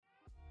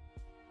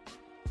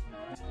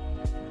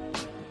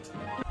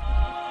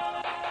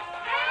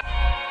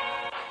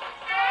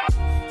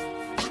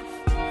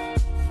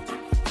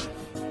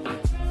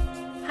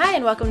Hi,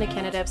 and welcome to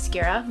Canada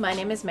Obscura. My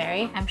name is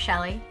Mary. I'm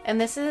Shelley.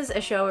 And this is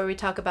a show where we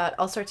talk about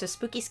all sorts of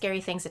spooky,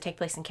 scary things that take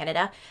place in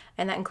Canada.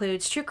 And that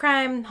includes true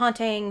crime,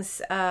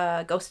 hauntings,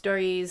 ghost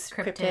stories,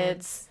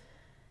 cryptids,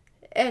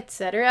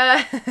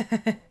 etc.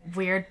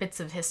 Weird bits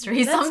of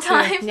history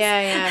sometimes. True.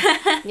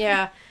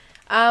 Yeah.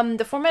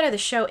 The format of the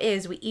show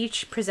is we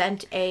each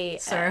present a...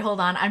 Sorry,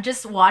 hold on. I'm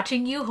just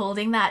watching you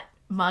holding that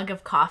mug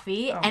of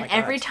coffee, and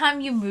every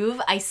time you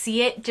move, I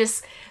see it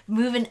just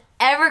moving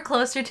ever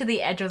closer to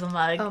the edge of the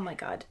mug. Oh my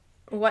god.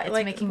 Why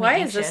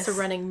is this a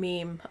running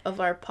meme of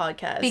our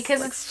podcast?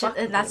 Because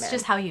that's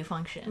just how you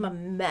function. I'm a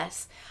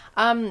mess.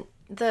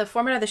 The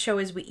format of the show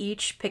is we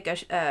each pick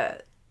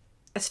a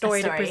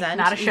story to present.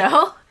 Not a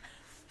show.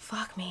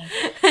 Fuck me.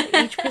 We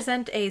each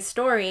present a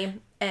story,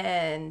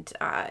 and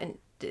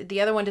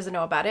the other one doesn't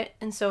know about it,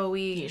 and so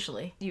we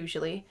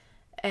usually,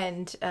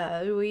 and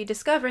we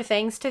discover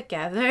things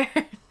together.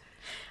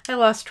 I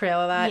lost trail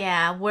of that.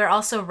 Yeah, we're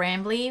also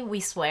rambly. We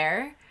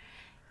swear,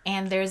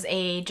 and there's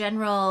a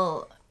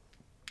general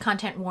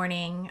content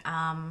warning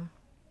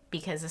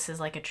because this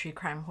is like a true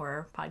crime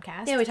horror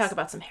podcast. Yeah, we talk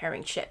about some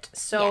harrowing shit.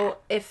 So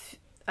if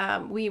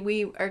we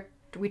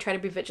try to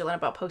be vigilant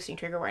about posting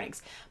trigger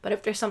warnings, but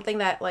if there's something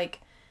that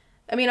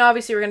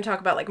obviously we're going to talk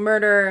about like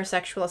murder,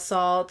 sexual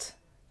assault,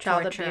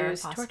 child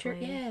abuse, torture.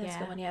 Yeah, that's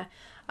the one. Yeah.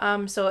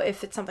 So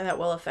if it's something that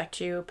will affect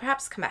you,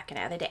 perhaps come back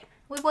another day.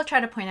 We will try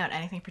to point out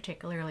anything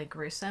particularly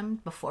gruesome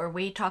before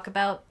we talk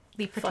about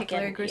the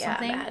particular gruesome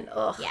thing. Man.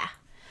 Ugh.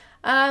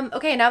 Yeah.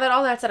 Okay, now that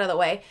all that's out of the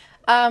way,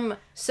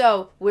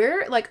 so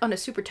we're like on a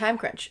super time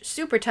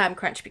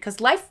crunch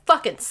because life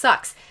fucking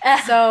sucks.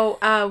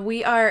 So,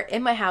 we are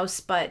in my house,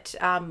 but,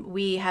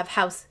 we have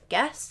house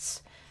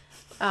guests,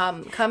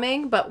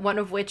 coming, but one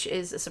of which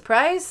is a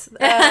surprise.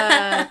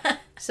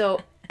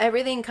 So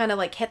everything kind of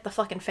like hit the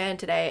fucking fan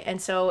today. And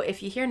so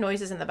if you hear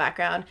noises in the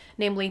background,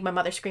 namely my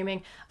mother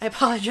screaming, I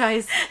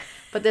apologize,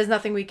 but there's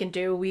nothing we can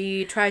do.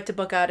 We tried to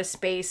book out a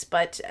space,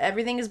 but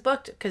everything is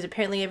booked because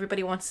apparently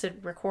everybody wants to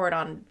record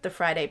on the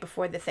Friday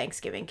before the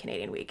Thanksgiving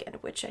Canadian weekend,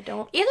 which I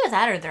don't. Either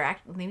that or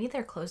maybe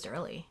they're closed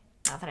early,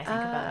 now that I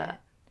think about it.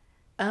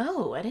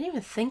 Oh, I didn't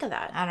even think of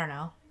that. I don't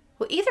know.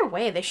 Well, either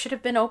way, they should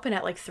have been open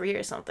at like 3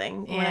 or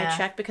something when I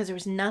checked because there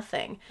was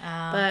nothing.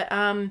 But,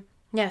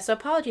 yeah, so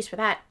apologies for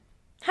that.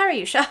 How are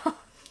you, Shell?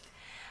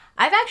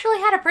 I've actually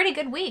had a pretty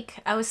good week.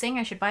 I was saying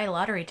I should buy a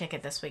lottery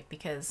ticket this week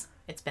because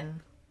it's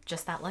been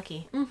just that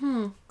lucky.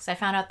 Mm-hmm. Because I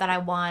found out that I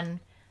won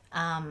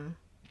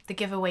the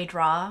giveaway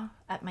draw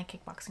at my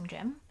kickboxing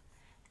gym.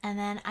 And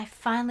then I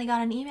finally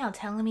got an email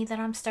telling me that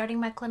I'm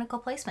starting my clinical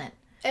placement.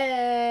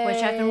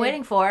 Which I've been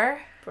waiting for.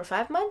 For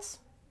 5 months?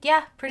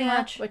 Yeah, pretty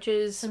much. Which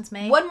is since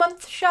May. 1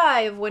 month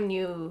shy of when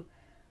you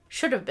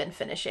should have been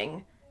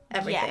finishing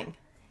everything.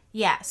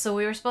 Yeah, so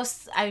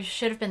I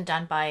should have been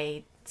done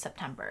by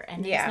September,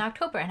 and it's in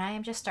October, and I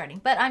am just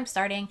starting. But I'm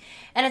starting,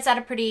 and it's at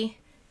a pretty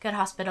good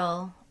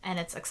hospital, and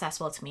it's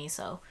accessible to me,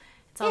 so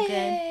it's all good.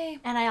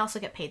 And I also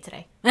get paid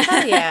today.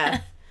 Hell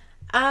yeah.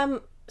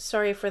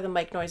 Sorry for the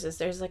mic noises.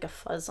 There's like a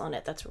fuzz on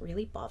it that's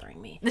really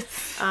bothering me.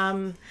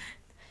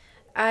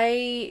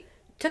 I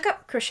took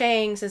up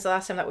crocheting since the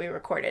last time that we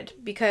recorded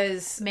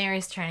because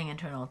Mary's turning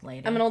into an old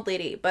lady. I'm an old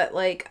lady, but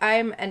like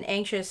I'm an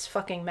anxious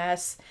fucking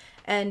mess.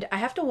 And I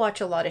have to watch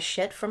a lot of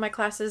shit for my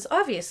classes,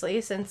 obviously,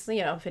 since,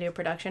 video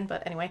production.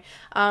 But anyway,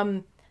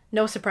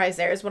 no surprise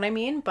there is what I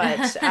mean.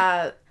 But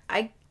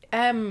I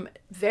am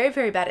very,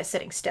 very bad at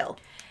sitting still.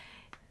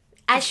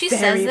 As she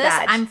says this,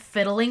 I'm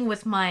fiddling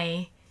with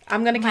my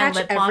I'm going to catch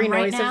every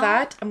noise of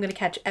that. I'm going to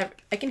catch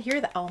I can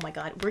hear that. Oh my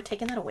God, we're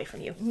taking that away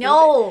from you.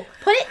 No.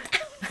 Put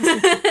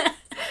it.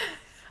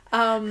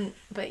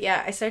 But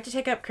yeah, I started to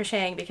take up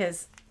crocheting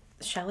because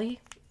Shelley...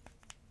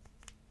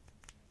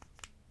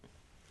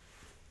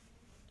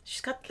 She's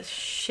got this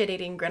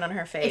shit-eating grin on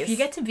her face. If you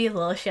get to be a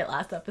little shit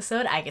last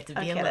episode, I get to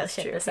be a little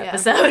shit this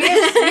episode. We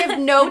have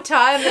no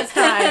time this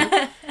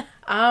time.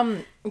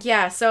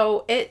 Yeah,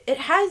 so it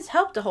has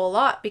helped a whole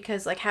lot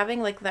because like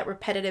having like that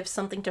repetitive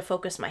something to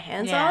focus my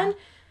hands on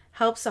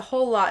helps a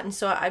whole lot. And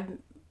so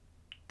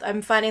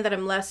I'm finding that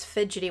I'm less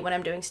fidgety when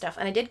I'm doing stuff.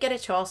 And I did get it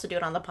to also do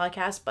it on the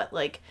podcast, but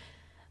like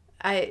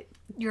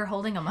You're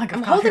holding a mug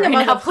of coffee right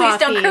now. Please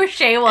don't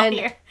crochet while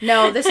here.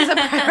 No, this is a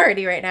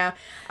priority right now.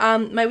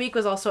 My week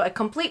was also a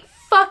complete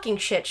fucking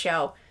shit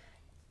show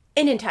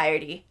in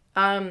entirety.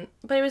 But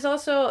it was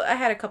also, I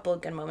had a couple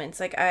of good moments.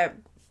 Like I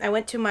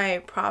went to my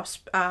profs,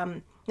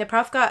 the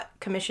prof got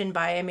commissioned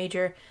by a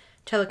major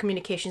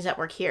telecommunications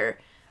network here,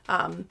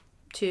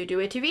 to do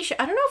a TV show.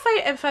 I don't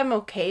know if I'm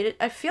okay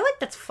I feel like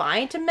that's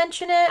fine to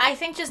mention it. I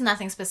think just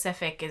nothing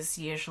specific is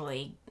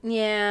usually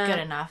good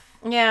enough.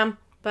 Yeah.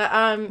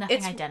 But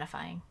nothing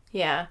identifying.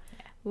 Yeah.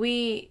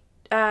 We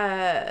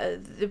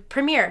the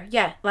premiere,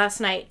 last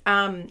night.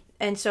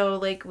 And so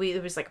like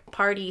it was like a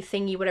party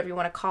thingy, whatever you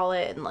want to call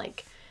it, and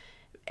like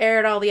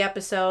aired all the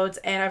episodes,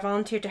 and I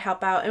volunteered to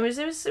help out. It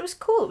was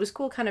cool. It was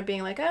cool kind of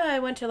being like, I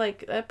went to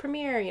like a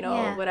premiere, you know,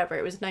 Yeah. whatever.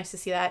 It was nice to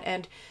see that.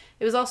 And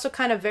it was also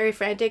kind of very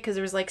frantic because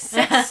there was like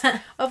 6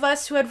 of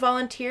us who had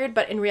volunteered,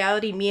 but in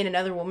reality, me and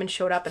another woman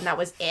showed up and that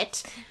was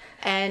it.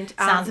 And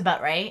Sounds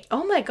about right.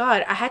 oh my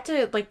God, I had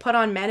to like put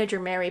on Manager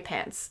Mary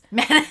pants.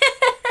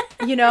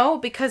 You know,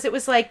 because it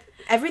was like,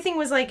 everything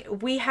was like,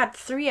 we had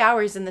 3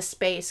 hours in the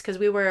space because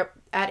we were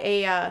at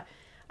a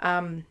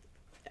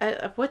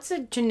what's a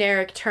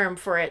generic term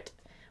for it?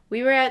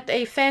 We were at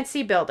a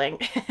fancy building.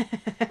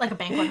 Like a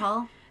banquet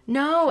hall?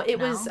 No, it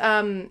was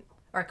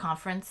Or a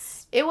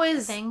conference it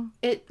was thing?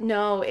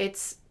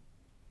 it's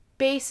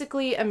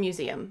basically a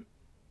museum.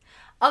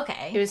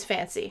 Okay. It was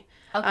fancy.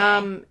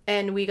 Okay.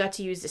 And we got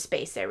to use the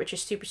space there, which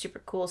is super, super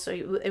cool. So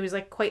it was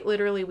like quite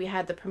literally we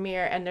had the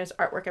premiere and there's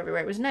artwork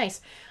everywhere. It was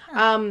nice.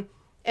 And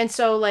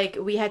so like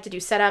we had to do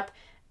setup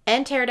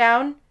and tear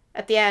down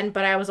at the end,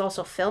 but I was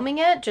also filming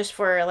it just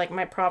for like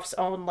my prof's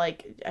own,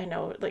 like, I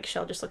know, like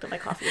Shell just looked at my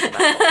coffee.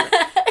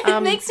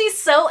 It makes me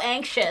so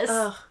anxious.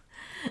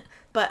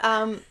 But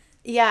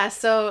yeah,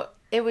 so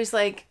it was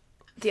like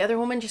the other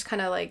woman just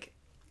kind of like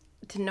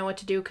didn't know what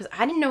to do because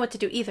I didn't know what to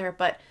do either,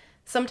 but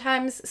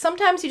sometimes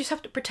you just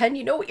have to pretend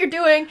you know what you're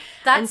doing.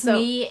 That's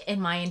me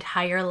in my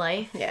entire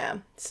life. Yeah.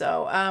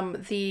 So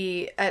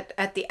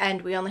at the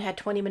end we only had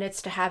 20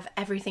 minutes to have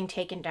everything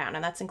taken down,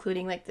 and that's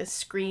including like the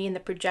screen, the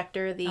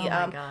projector, the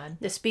God.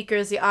 the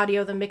speakers, the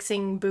audio, the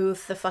mixing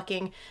booth,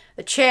 the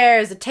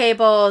chairs, the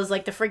tables,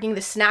 like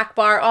the snack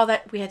bar, all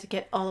that. We had to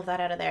get all of that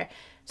out of there.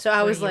 So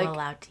I was Were you like,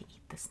 allowed to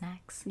eat the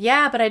snacks?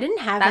 yeah, but I didn't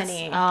have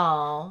any.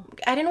 Oh.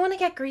 I didn't want to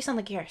get grease on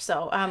the gear.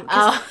 So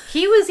 'cause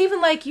he was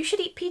even like, you should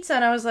eat pizza,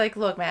 and I was like,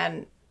 look,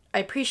 man, I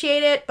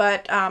appreciate it,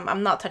 but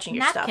I'm not touching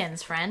your stuff.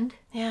 Napkins, friend.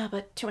 Yeah,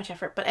 but too much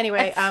effort. But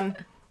anyway,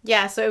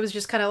 yeah, so it was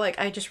just kind of like,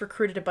 I just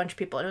recruited a bunch of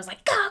people and it was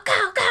like, go,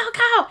 go, go,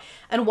 go.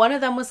 And one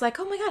of them was like,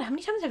 oh my God, how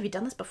many times have you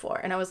done this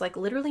before? And I was like,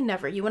 literally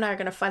never. You and I are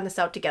going to find this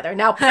out together.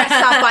 Now press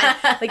that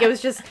button. Like, it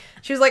was just,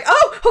 she was like,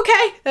 oh,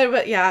 okay.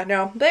 But yeah,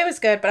 no, but it was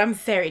good, but I'm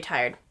very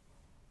tired.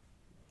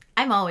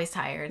 I'm always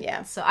tired.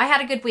 Yeah. So I had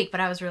a good week, but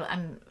I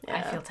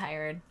feel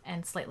tired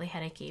and slightly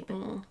headachy,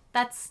 but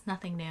that's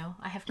nothing new.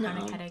 I have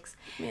chronic headaches.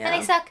 Yeah. And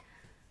they suck.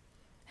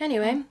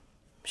 Anyway,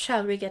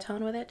 shall we get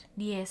on with it?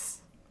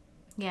 Yes.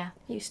 Yeah.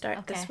 You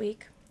start this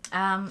week.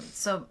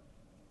 So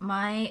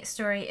my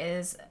story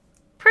is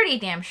pretty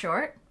damn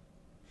short.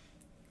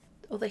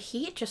 Oh, the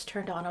heat just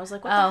turned on. I was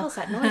like, what the hell is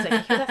that noise? I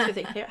can hear that through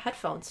the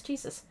headphones.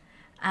 Jesus.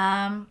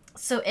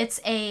 So it's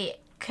a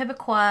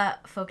Quebecois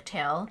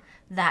folktale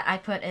that I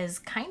put as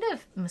kind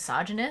of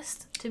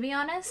misogynist, to be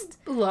honest.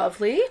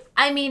 Lovely.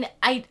 I mean,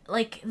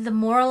 the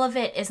moral of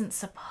it isn't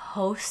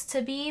supposed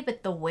to be,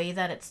 but the way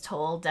that it's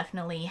told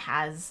definitely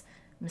has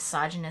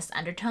misogynist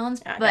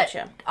undertones. I but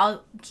gotcha.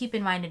 I'll keep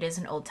in mind it is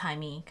an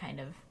old-timey kind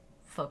of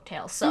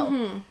folktale.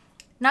 So,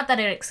 not that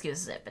it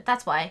excuses it, but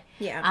that's why.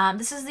 Yeah.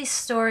 This is the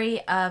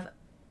story of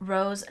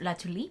Rose La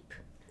Tulipe,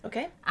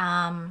 Okay.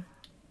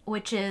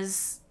 which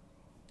is...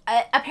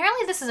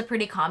 apparently this is a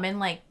pretty common,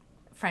 like,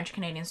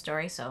 French-Canadian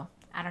story, so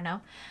I don't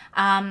know.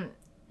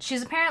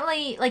 She's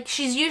apparently, like,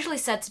 she's usually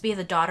said to be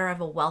the daughter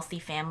of a wealthy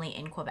family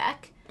in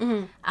Quebec.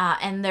 Mm-hmm.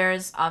 And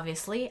there's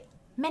obviously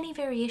many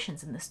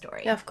variations in this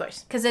story. Of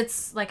course. Because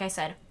it's, like I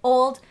said,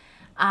 old.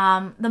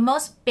 The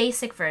most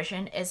basic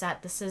version is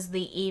that this is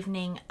the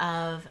evening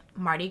of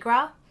Mardi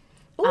Gras.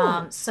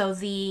 So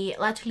the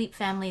La Tulipe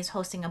family is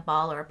hosting a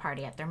ball or a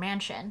party at their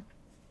mansion.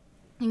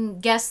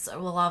 And guests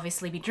will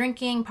obviously be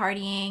drinking,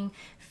 partying,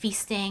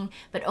 feasting,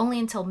 but only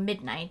until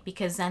midnight,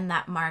 because then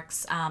that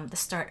marks the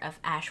start of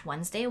Ash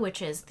Wednesday,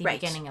 which is the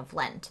beginning of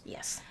Lent.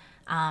 Yes.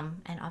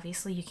 And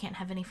obviously you can't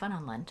have any fun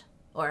on Lent.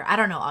 Or, I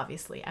don't know,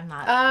 obviously. I'm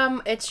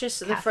not It's just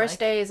Catholic. The first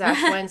day is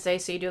Ash Wednesday,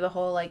 so you do the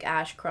whole, like,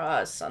 ash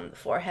cross on the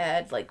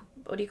forehead, like,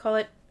 what do you call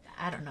it?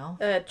 I don't know.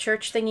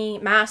 Church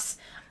thingy, mass.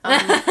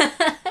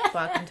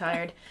 Fucking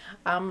tired.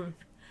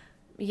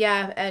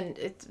 Yeah,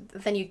 and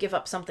then you give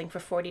up something for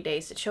 40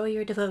 days to show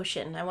your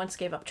devotion. I once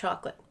gave up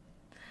chocolate.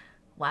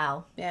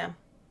 Wow. Yeah.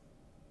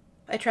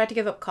 I tried to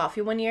give up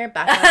coffee one year,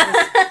 back when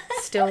I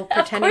was still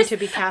pretending to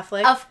be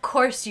Catholic. Of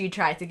course you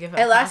tried to give up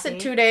It lasted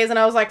 2 days, and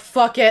I was like,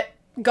 fuck it.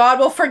 God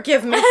will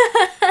forgive me.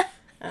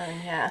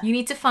 Yeah. You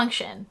need to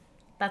function.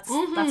 That's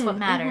what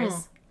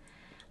matters.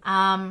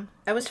 I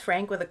was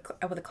frank with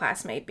a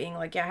classmate being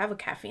like, yeah, I have a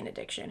caffeine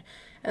addiction.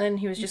 And then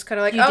he was just kind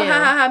of like, You oh, do. ha,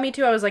 ha, ha, me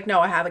too. I was like,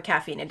 no, I have a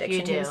caffeine addiction.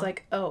 You do. He was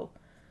like, oh,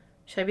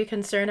 should I be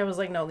concerned? I was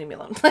like, no, leave me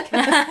alone.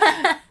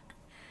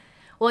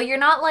 Well, you're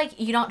not like,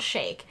 you don't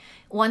shake.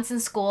 Once in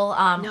school,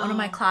 one of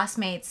my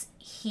classmates,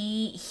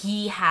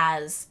 he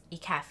has a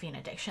caffeine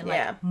addiction. Like,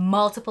 Yeah.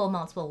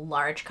 multiple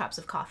large cups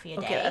of coffee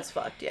a day. Okay, that's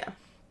fucked, yeah.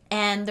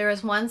 And there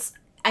was once,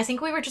 I think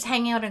we were just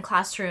hanging out in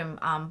classroom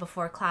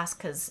before class,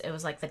 because it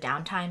was like the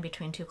downtime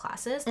between two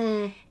classes.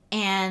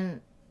 And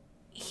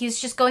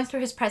he's just going through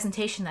his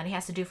presentation that he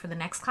has to do for the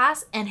next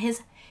class, and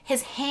his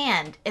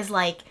hand is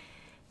like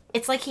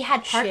it's like he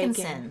had Shaking.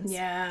 Parkinson's.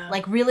 Yeah.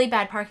 Like, really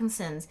bad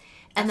Parkinson's.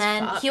 And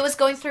then fucked. he was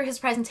going through his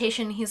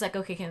presentation. He's like,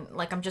 okay,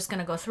 I'm just going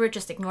to go through it.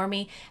 Just ignore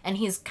me. And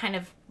he's kind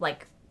of,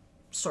 like,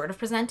 sort of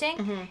presenting.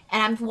 And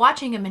I'm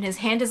watching him, and his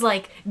hand is,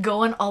 like,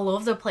 going all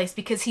over the place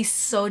because he's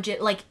so,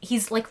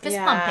 he's, like, fist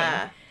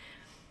pumping.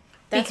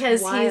 That's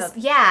Because wild.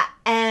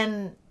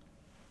 and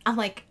I'm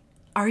like,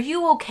 are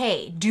you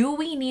okay? Do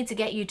we need to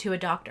get you to a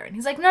doctor? And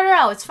he's like,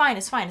 no, it's fine.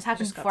 It's happened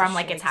Just got before. the I'm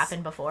like, it's shakes.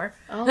 happened before.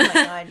 Oh my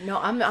god. No,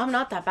 I'm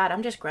not that bad.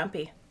 I'm just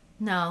grumpy.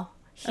 No.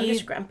 I'm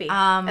just grumpy.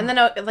 Um, and then,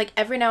 like,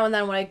 every now and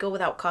then when I go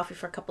without coffee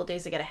for a couple of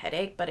days, I get a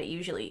headache, but it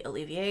usually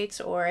alleviates,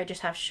 or I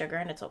just have sugar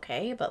and it's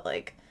okay, but,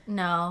 like...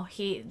 No,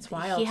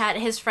 wild.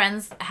 his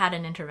friends had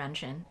an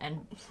intervention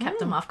and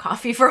kept him off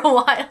coffee for a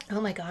while. Oh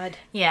my god.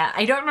 Yeah,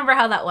 I don't remember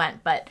how that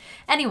went, but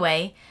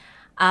anyway,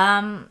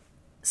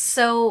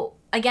 so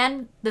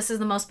again, this is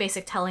the most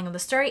basic telling of the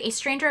story. A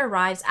stranger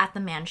arrives at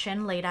the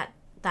mansion late at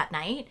that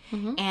night,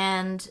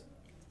 and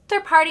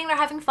they're partying, they're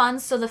having fun,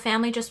 so the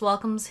family just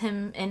welcomes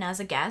him in as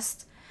a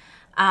guest,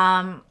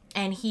 and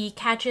he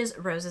catches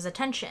Rose's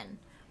attention.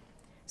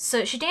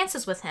 So she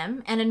dances with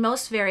him, and in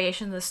most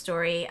variations of the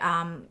story,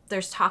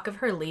 there's talk of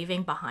her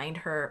leaving behind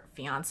her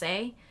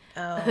fiancé,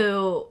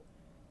 who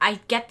I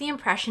get the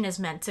impression is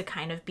meant to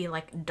kind of be,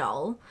 like,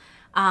 dull.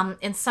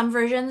 In some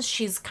versions,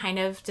 she's kind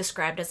of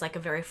described as, like, a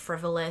very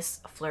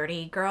frivolous,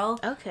 flirty girl.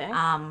 Okay.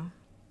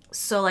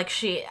 So, like,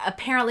 she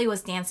apparently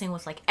was dancing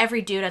with, like,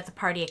 every dude at the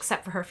party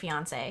except for her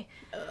fiancé.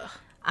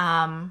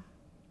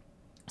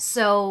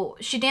 So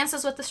she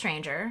dances with the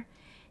stranger,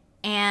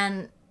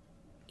 and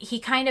he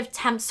kind of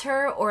tempts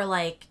her or,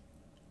 like,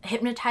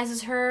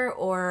 hypnotizes her,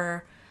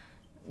 or,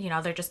 you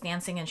know, they're just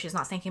dancing and she's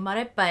not thinking about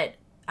it, but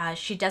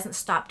she doesn't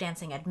stop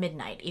dancing at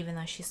midnight, even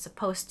though she's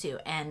supposed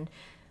to. And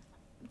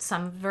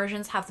some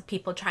versions have the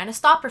people trying to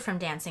stop her from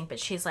dancing,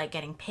 but she's, like,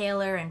 getting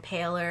paler and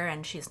paler,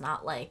 and she's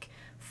not, like,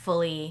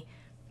 fully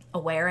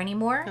aware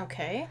anymore.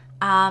 Okay.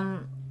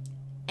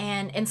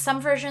 And in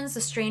some versions,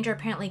 the stranger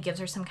apparently gives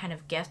her some kind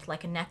of gift,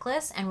 like a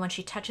necklace, and when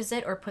she touches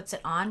it or puts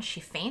it on, she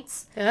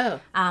faints.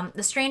 Oh.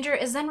 The stranger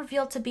is then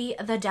revealed to be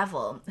the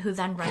devil, who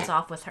then runs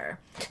off with her.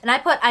 And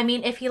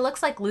if he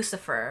looks like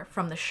Lucifer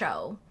from the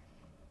show,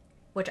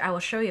 which I will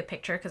show you a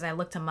picture because I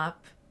looked him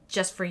up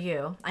just for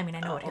you. I mean,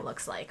 I know what he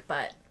looks like,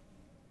 but...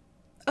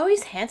 Oh,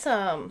 he's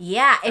handsome.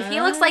 Yeah, if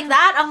he looks like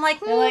that, I'm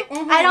like, You're like,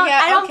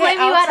 I don't blame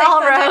you at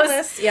all,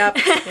 Rose. Yep.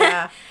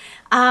 Yeah.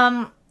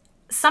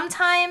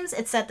 Sometimes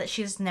it's said that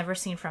she's never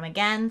seen from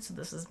again, so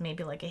this is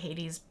maybe like a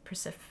Hades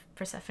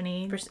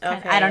Persephone.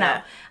 I don't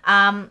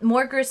know.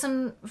 More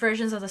gruesome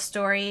versions of the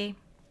story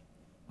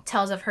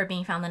tells of her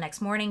being found the next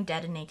morning,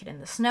 dead and naked in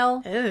the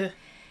snow. Ew.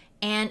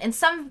 And in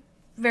some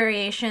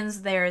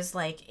variations, there's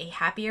like a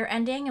happier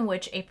ending in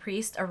which a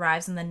priest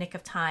arrives in the nick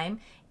of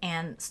time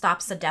and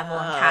stops the devil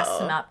and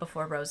casts him out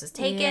before Rose is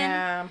taken.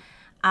 Yeah.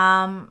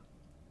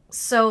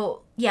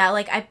 So, yeah,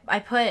 like I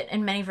put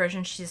in many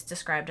versions she's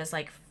described as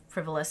like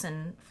frivolous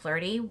and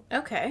flirty.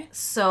 Okay.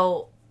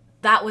 So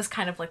that was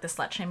kind of like the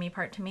slut-shamey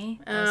part to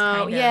me.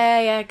 Oh,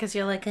 yeah, because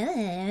you're like,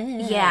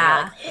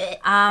 Yeah.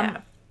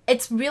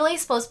 It's really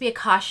supposed to be a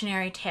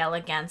cautionary tale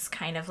against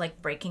kind of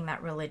like breaking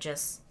that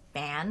religious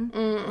ban.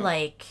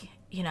 Like,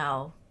 you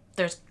know,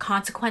 there's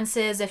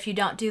consequences if you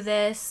don't do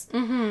this.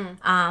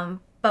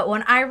 But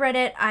when I read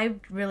it, I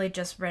really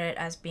just read it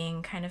as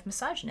being kind of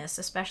misogynist,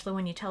 especially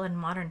when you tell it in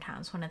modern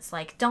times, when it's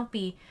like, don't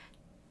be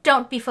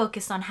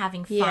focused on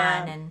having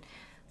fun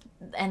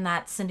and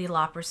that Cyndi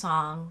Lauper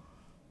song.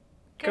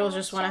 Girls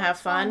just want to have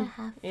fun.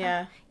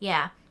 Yeah.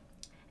 Yeah.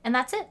 And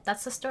that's it.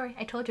 That's the story.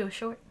 I told you it was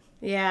short.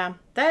 Yeah.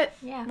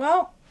 Yeah.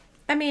 Well,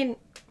 I mean,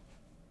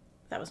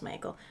 that was my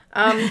ankle.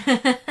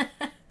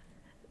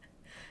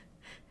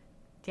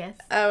 Yes.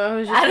 I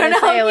was just I don't gonna know.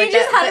 say, You like,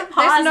 just had to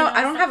pause there's and no, I was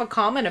I don't have a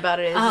comment about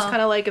it. It's just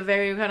kind of like a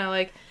very kind of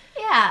like,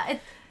 Yeah.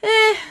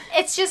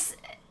 It's just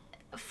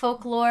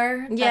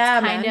folklore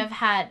that's kind of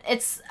had...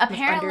 It's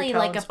apparently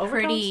like a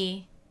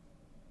pretty...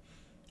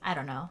 I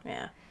don't know.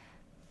 Yeah.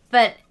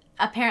 But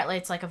apparently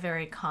it's like a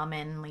very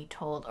commonly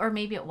told... Or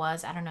maybe it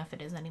was. I don't know if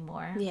it is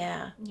anymore.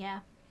 Yeah. Yeah.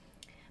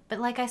 But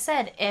like I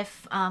said,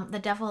 if the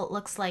devil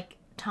looks like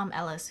Tom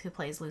Ellis, who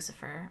plays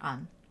Lucifer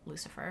on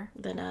Lucifer...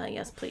 Then,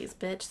 yes, please,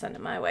 bitch, send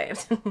it my way.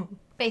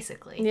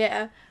 Basically.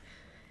 Yeah.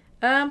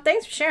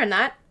 Thanks for sharing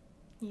that.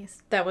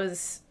 Yes. That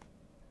was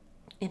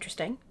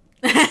interesting.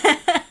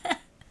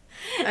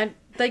 I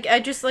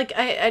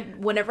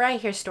whenever I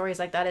hear stories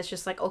like that, it's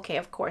just like, okay,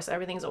 of course,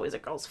 everything's always a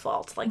girl's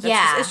fault. Like,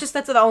 that's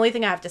that's the only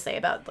thing I have to say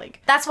about,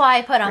 like... That's why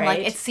I put on, right?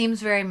 like, it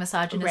seems very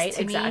misogynist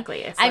to exactly.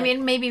 me. It's I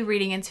mean, maybe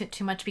reading into it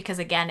too much because,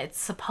 again, it's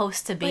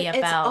supposed to be about...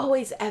 It's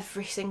always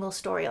every single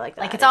story like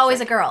that. Like, it's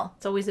always a girl.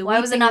 It's always a Why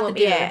was it not the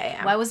dude?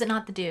 Yeah. Why was it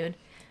not the dude?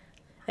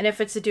 And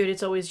if it's a dude,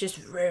 it's always just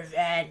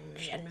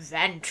revenge and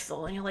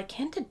vengeful. And you're like,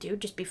 can't a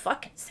dude just be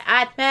fucking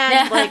sad,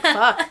 man? Like,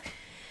 fuck.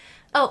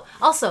 Oh,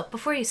 also,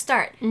 before you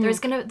start, there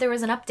was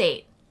an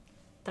update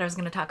that I was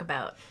gonna talk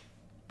about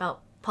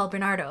Paul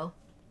Bernardo.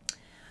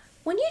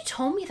 When you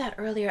told me that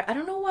earlier, I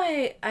don't know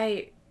why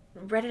I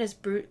read it as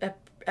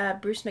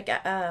Bruce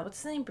what's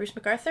his name? Bruce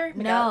MacArthur?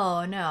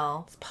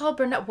 No. It's Paul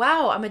Bernard.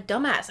 Wow, I'm a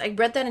dumbass. I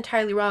read that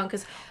entirely wrong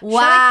because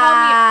Wow.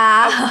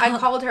 I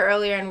called her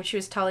earlier and she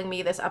was telling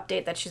me this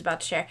update that she's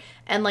about to share.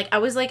 And, like, I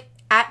was, like,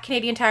 at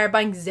Canadian Tire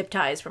buying zip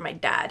ties for my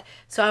dad.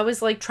 So I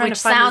was, like, trying Which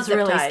to find sounds the zip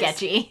really ties.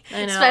 sketchy.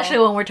 I know. Especially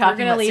when we're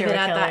talking about serial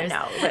at killers.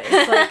 that. No, but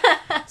it's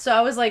like, so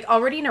I was, like,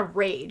 already in a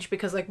rage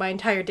because, like, my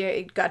entire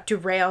day got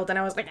derailed and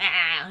I was like,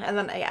 ah. And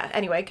then, yeah,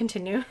 anyway,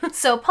 continue.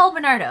 So Paul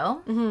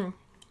Bernardo,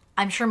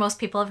 I'm sure most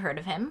people have heard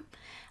of him.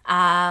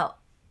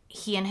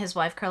 He and his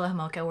wife, Carla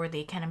Homolka, were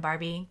the Ken and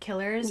Barbie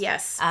killers.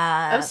 Yes.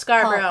 Of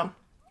Scarborough.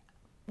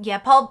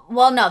 This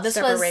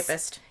Scarborough was...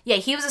 rapist. Yeah,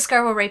 he was a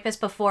Scarborough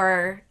rapist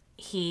before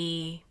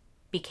he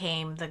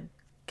became the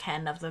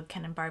Ken of the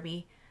Ken and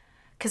Barbie.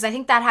 Because I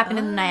think that happened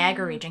in the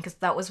Niagara region, because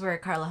that was where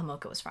Carla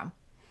Homolka was from.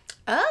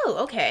 Oh,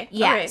 okay.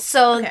 Yeah, All right.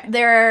 so okay.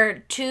 there are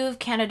two of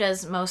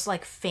Canada's most,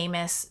 like,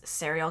 famous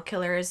serial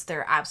killers.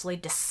 They're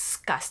absolutely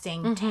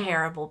disgusting,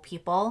 terrible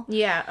people.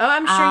 Yeah. Oh,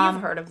 I'm sure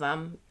you've heard of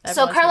them.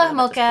 So Everyone's Carla heard of them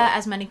at Homolka, this point.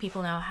 as many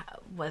people know,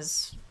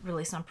 was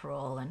released on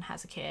parole and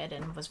has a kid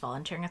and was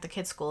volunteering at the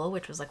kids' school,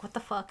 which was like, what the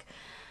fuck?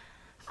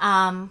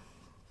 Paul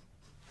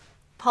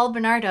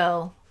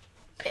Bernardo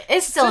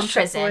is still in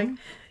prison,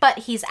 but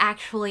he's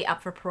actually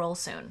up for parole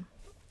soon.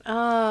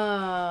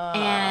 Oh.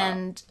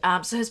 And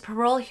so his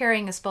parole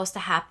hearing is supposed to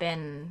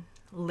happen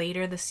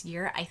later this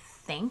year, I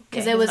think.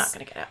 Because he's not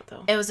going to get out,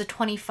 though. It was a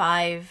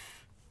 25...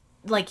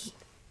 Like,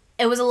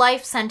 it was a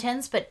life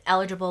sentence, but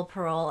eligible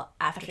parole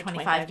after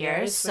 25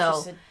 years. So, which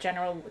is a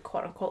general,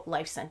 quote-unquote,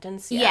 life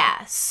sentence.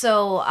 Yeah.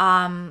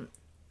 So,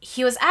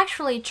 he was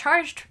actually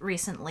charged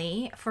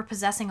recently for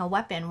possessing a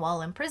weapon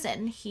while in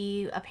prison.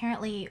 He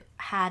apparently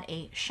had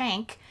a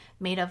shank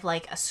made of,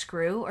 like, a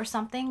screw or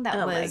something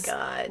that was,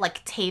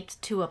 like,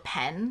 taped to a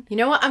pen. You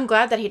know what? I'm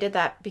glad that he did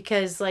that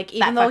because, like,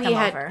 even though he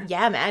had... Over.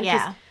 Yeah, man.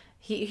 Yeah.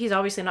 He's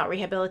obviously not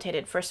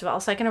rehabilitated, first of all.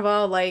 Second of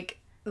all, like...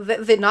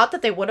 not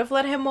that they would have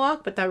let him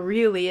walk, but that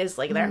really is,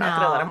 like, they're not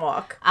going to let him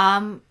walk.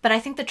 But I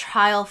think the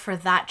trial for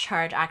that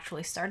charge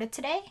actually started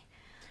today.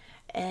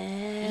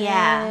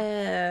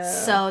 Yeah.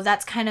 So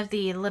that's kind of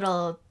the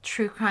little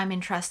true crime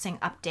interesting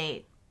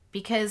update.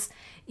 Because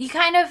you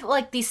kind of,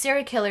 like, these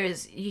serial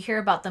killers, you hear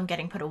about them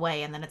getting put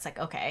away, and then it's like,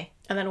 okay.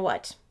 And then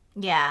what?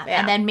 Yeah.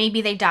 And then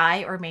maybe they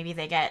die, or maybe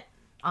they get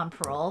on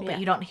parole, but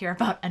you don't hear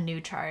about a new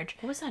charge.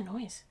 What was that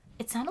noise?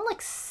 It sounded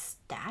like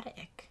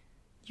static.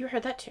 You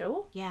heard that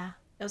too? Yeah.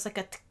 It was like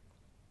a...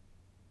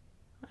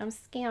 I'm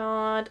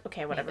scared.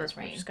 Okay, whatever.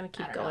 I'm just going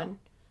to keep going.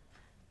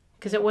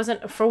 Because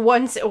for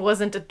once, it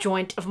wasn't a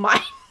joint of mine.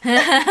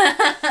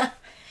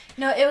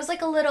 No, it was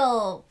like a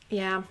little...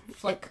 Yeah.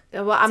 Flick.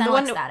 I'm the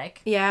one... like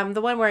static. Yeah, I'm the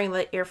one wearing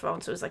the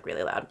earphones, so it was, like,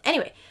 really loud.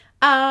 Anyway,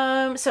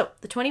 so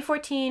the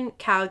 2014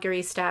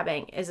 Calgary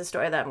stabbing is a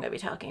story that I'm going to be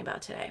talking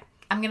about today.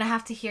 I'm going to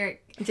have to hear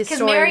it.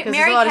 Because Mary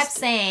kept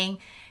saying,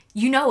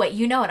 you know it.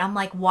 I'm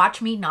like,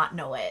 watch me not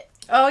know it.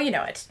 Oh, you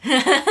know it.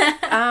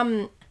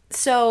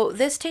 So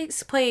this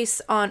takes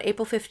place on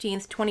April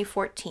 15th,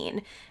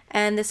 2014.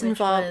 And this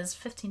involved... Which was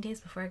 15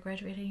 days before I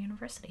graduated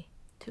university.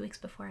 2 weeks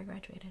before I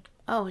graduated.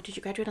 Oh, did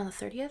you graduate on the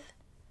 30th?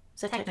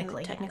 Is that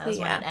technically? That was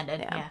when it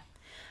ended,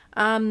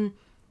 yeah.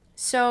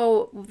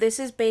 So this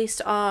is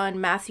based on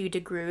Matthew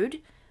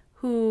DeGrood,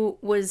 who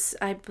was,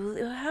 I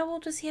believe... How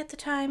old was he at the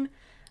time?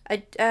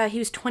 He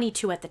was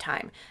 22 at the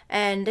time.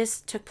 And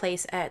this took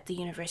place at the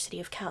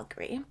University of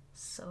Calgary.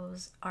 So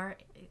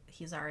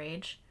he's our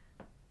age.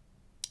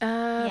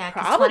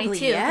 Probably,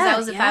 22. Yeah, that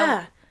was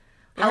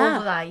how old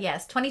was I?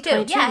 Yes, 22.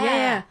 22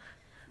 yeah.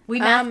 We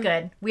math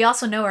good. We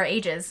also know our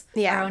ages.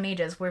 Yeah. Our own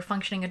ages. We're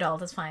functioning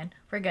adults. It's fine.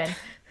 We're good.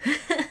 God,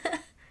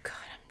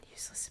 I'm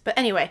useless. But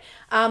anyway,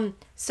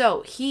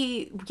 so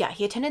he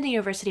attended the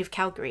University of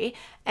Calgary,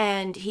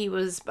 and he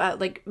was,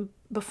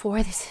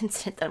 before this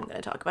incident that I'm going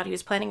to talk about, he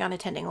was planning on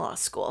attending law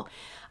school.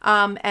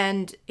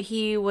 And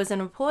he was an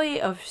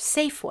employee of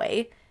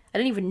Safeway. I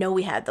didn't even know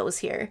we had those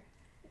here.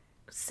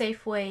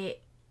 Safeway.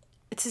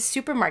 It's a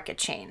supermarket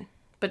chain,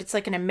 but it's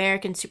like an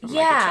American supermarket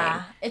chain.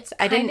 Yeah, it's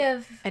I didn't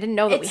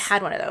know that we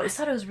had one of those. I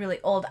thought it was really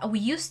old. We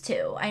used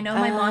to. I know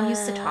my mom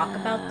used to talk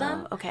about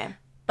them. Okay.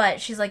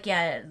 But she's like,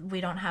 yeah, we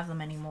don't have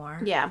them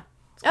anymore. Yeah.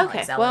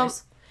 Okay. Well.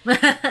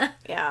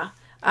 Yeah.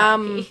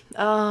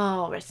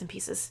 Oh, rest in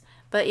pieces.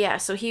 But yeah,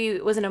 so he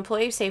was an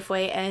employee of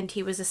Safeway, and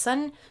he was the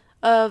son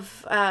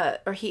of,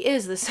 he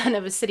is the son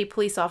of a city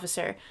police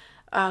officer.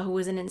 Who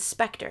was an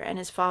inspector, and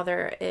his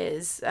father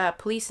is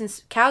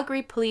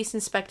Calgary Police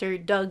Inspector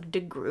Doug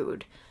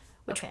DeGrood,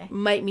 which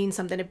might mean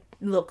something to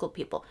local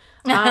people.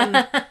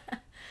 Not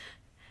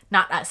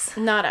us.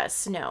 Not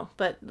us, no.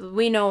 But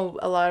we know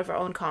a lot of our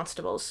own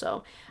constables,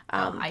 so...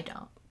 I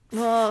don't.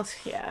 Well,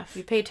 yeah. If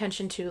you pay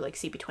attention to, like,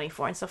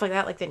 CP24 and stuff like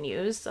that, like the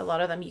news, a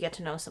lot of them, you get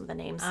to know some of the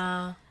names. You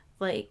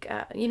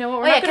know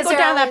what, we're not going to go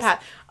down that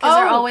path. Because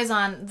they're always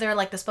on... They're,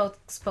 like, the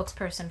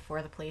spokesperson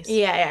for the police.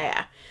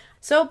 Yeah.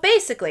 So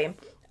basically,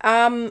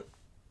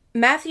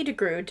 Matthew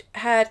DeGrood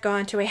had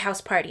gone to a house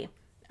party,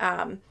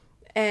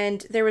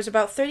 and there was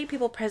about 30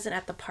 people present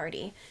at the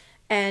party,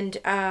 and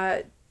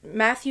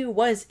Matthew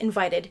was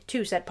invited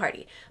to said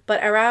party,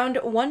 but around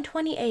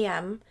 1:20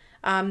 a.m.,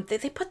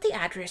 they put the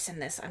address in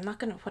this. I'm not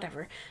gonna,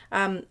 whatever.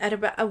 At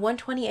about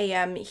 1:20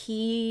 a.m.,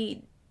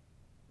 he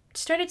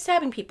started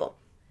stabbing people.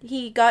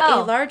 He got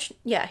a large,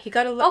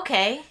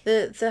 Okay.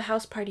 the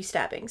house party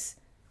stabbings.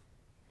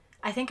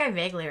 I think I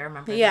vaguely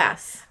remember Yeah.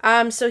 this.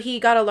 So he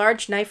got a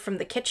large knife from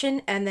the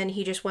kitchen, and then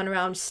he just went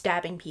around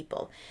stabbing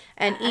people.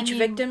 And each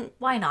victim,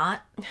 Why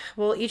not?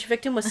 well, each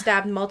victim was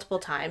stabbed multiple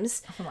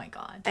times. Oh my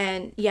god.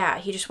 And yeah,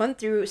 he just went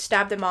through,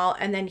 stabbed them all,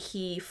 and then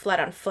he fled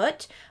on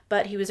foot.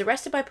 But he was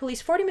arrested by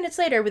police 40 minutes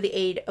later with the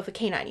aid of a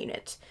canine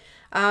unit.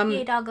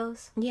 Yay,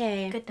 doggos.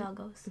 Yay. Good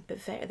doggos.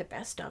 They're the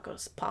best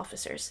doggos,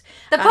 officers.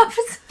 The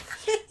puppets.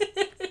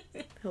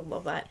 I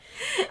love that.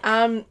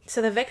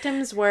 So the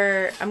victims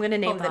were, I'm going to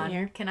name them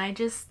here. Can I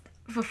just,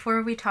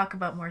 before we talk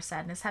about more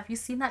sadness, have you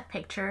seen that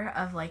picture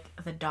of, like,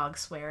 the dog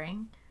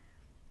swearing?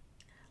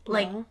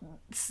 Like, No.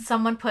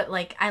 someone put,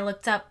 like, I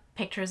looked up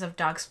pictures of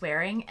dogs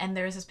swearing, and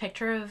there's this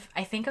picture of,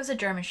 I think it was a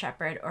German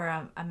Shepherd or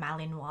a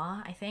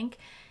Malinois, I think,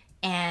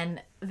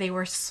 and they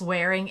were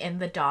swearing in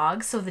the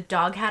dog, so the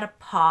dog had a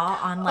paw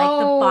on, like,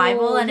 the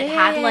Bible, and it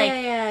had,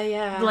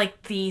 like,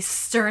 like, the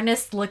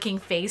sternest looking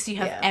face you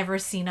have ever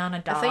seen on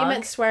a dog. I thought you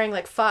meant swearing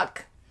like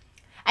fuck.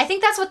 I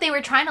think that's what they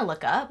were trying to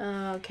look up.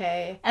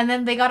 Okay. And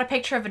then they got a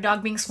picture of a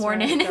dog being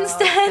sworn in dog.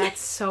 instead.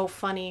 That's so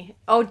funny.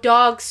 Oh,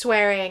 dog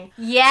swearing.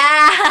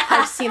 Yeah.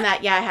 I've seen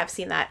that. Yeah, I have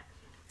seen that.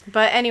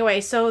 But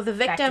anyway, so the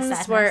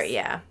victims were,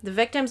 the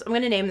victims, I'm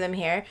going to name them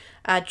here.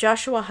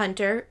 Joshua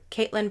Hunter,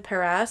 Caitlin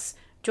Perez,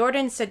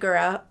 Jordan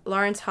Segura,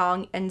 Lawrence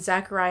Hong, and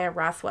Zachariah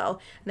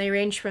Rothwell. And they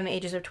range from the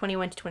ages of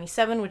 21 to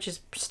 27, which is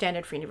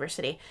standard for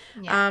university.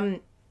 Yeah.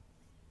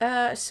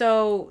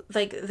 So,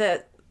 like,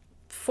 the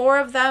 4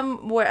 of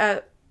them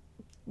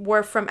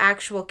were from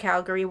actual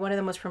Calgary. One of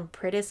them was from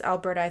Pritis,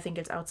 Alberta. I think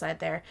it's outside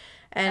there.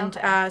 And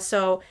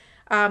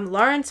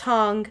Lawrence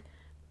Hong,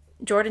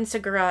 Jordan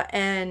Segura,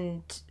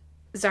 and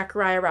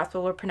Zachariah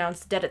Rothwell were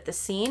pronounced dead at the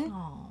scene.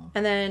 Oh.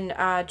 And then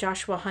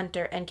Joshua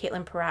Hunter and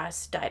Caitlin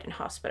Perez died in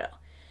hospital.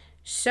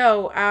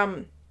 So,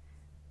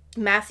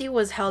 Matthew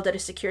was held at a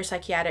secure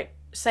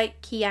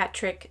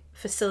psychiatric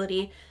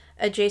facility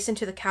adjacent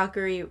to the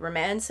Calgary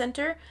Remand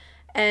Center.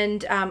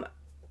 And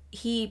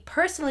he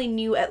personally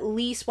knew at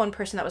least one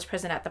person that was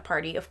present at the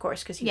party, of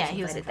course, because he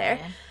was invited there.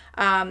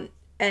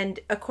 And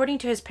according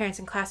to his parents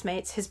and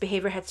classmates, his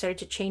behavior had started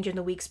to change in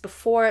the weeks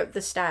before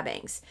the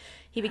stabbings.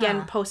 He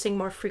began posting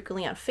more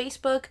frequently on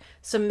Facebook,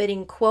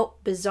 submitting,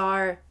 quote,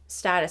 bizarre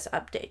status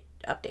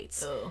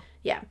updates. Oh.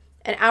 Yeah.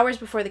 And hours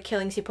before the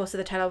killings, he posted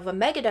the title of a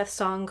Megadeth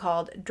song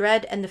called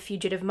Dread and the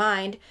Fugitive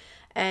Mind.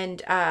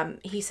 And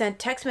he sent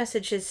text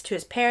messages to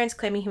his parents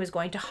claiming he was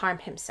going to harm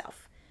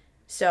himself.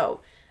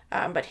 So,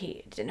 but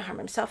he didn't harm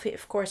himself. He,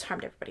 of course,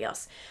 harmed everybody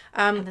else.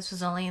 And this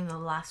was only in the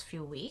last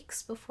few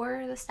weeks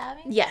before the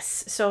stabbing?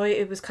 Yes. So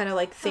it was kind of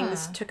like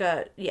things took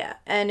a,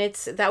 And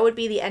that would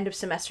be the end of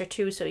semester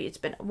 2, so it's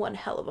been one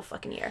hell of a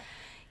fucking year.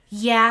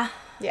 Yeah.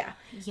 Yeah.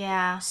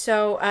 Yeah.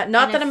 So,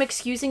 not that I'm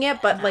excusing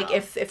it, but, like,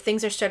 if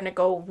things are starting to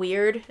go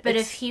weird. But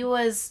if he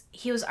was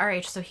our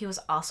age, so he was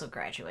also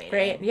graduating.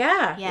 Right.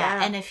 Yeah.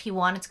 Yeah. And if he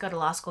wanted to go to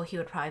law school, he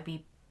would probably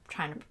be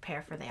trying to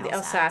prepare for the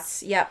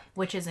LSATs. Yep.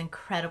 Which is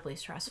incredibly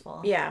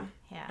stressful. Yeah.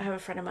 Yeah. I have a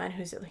friend of mine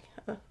who's, like,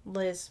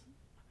 Liz.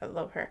 I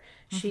love her.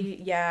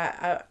 She,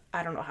 I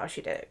don't know how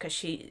she did it, because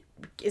she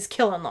is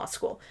killing law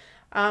school.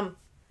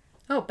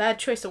 Oh, bad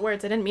choice of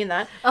words. I didn't mean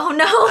that. Oh,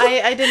 no.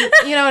 I didn't,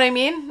 you know what I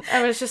mean?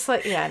 I was just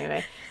like,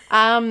 anyway.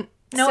 No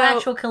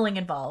actual killing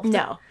involved.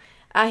 No.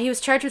 He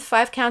was charged with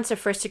 5 counts of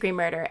first-degree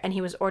murder, and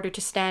he was ordered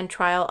to stand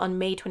trial on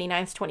May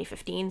 29th,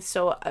 2015,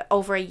 so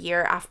over a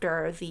year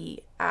after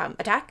the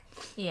attack.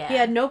 Yeah. He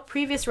had no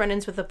previous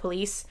run-ins with the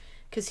police,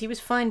 because he was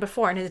fine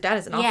before, and his dad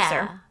is an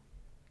officer.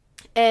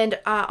 And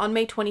on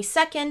May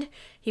 22nd,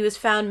 he was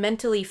found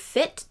mentally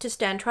fit to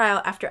stand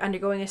trial after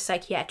undergoing a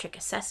psychiatric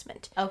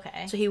assessment.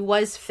 Okay. So he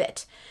was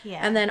fit. Yeah.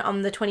 And then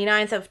on the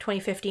 29th of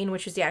 2015,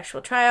 which was the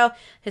actual trial,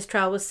 his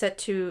trial was set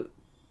to...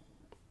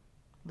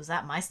 Was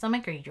that my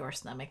stomach or your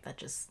stomach that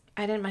just...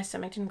 My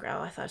stomach didn't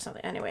growl. I thought of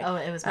something. Anyway. Oh,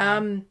 it was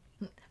mine.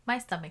 My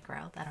stomach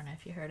growled. I don't know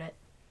if you heard it.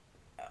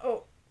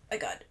 Oh, my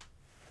God.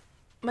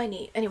 My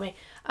knee. Anyway,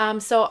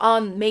 so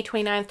on May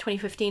 29th,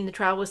 2015, the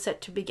trial was set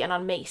to begin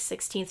on May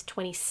 16th,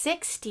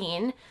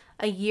 2016,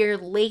 a year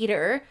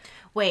later.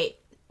 Wait.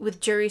 With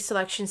jury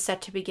selection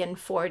set to begin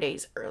 4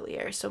 days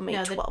earlier, so May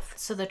 12th.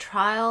 So the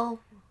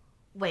trial...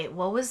 Wait,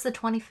 what was the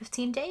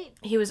 2015 date?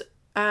 He was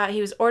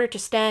ordered to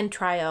stand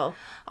trial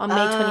on May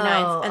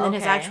 29th, and then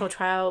his actual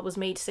trial was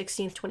May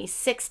 16th,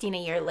 2016,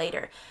 a year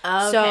later.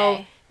 Okay.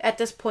 So at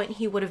this point,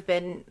 he would have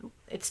been...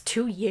 It's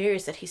 2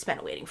 years that he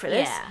spent waiting for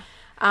this.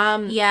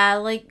 Yeah.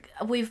 Like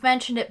we've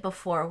mentioned it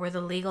before, where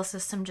the legal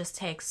system just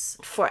takes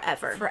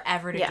forever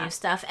to do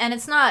stuff, and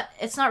it's not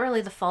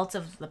really the fault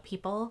of the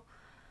people.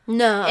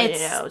 No,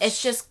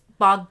 it's just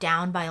bogged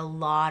down by a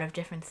lot of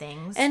different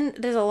things, and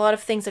there's a lot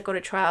of things that go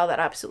to trial that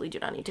absolutely do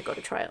not need to go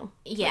to trial.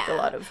 Yeah, like a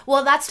lot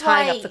of that's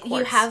why up the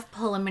you have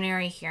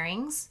preliminary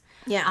hearings.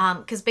 Yeah.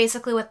 Because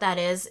basically what that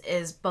is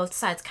both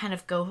sides kind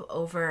of go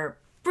over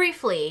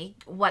briefly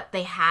what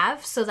they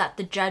have so that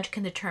the judge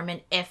can determine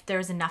if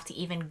there's enough to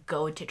even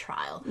go to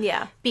trial.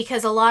 Yeah.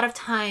 Because a lot of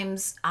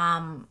times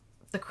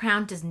the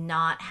Crown does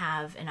not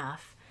have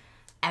enough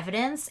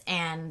evidence,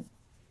 and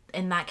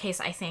in that case,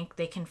 I think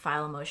they can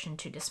file a motion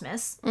to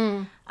dismiss,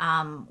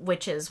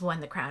 which is when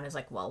the Crown is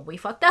like, well, we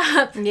fucked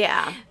up.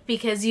 Yeah.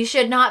 Because you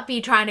should not be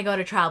trying to go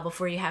to trial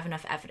before you have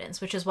enough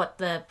evidence, which is what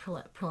the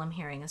prelim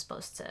hearing is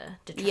supposed to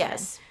determine.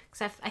 Yes.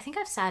 Because I think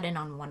I've sat in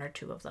on one or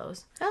two of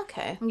those.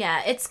 Okay.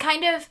 Yeah, it's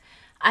kind of...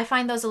 I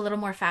find those a little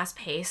more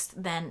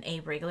fast-paced than a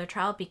regular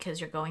trial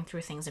because you're going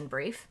through things in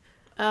brief.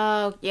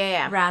 Oh,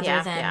 yeah.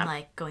 Rather than,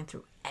 like, going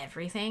through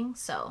everything,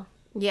 so...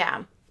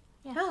 Yeah.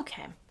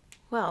 Okay.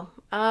 Well,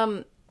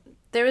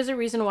 there was a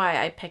reason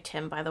why I picked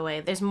him, by the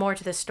way. There's more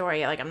to this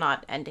story. Like, I'm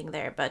not ending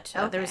there, but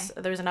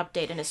there's an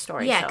update in his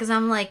story. Yeah, because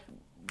I'm like,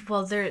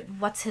 well,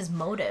 what's his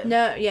motive?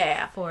 No,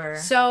 yeah. For...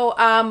 So,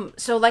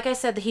 like I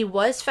said, he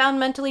was found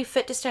mentally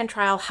fit to stand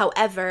trial.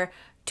 However,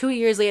 2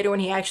 years later, when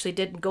he actually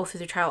did go through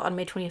the trial on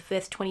May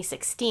 25th,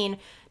 2016,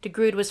 De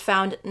Groot was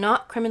found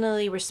not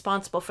criminally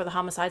responsible for the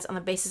homicides on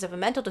the basis of a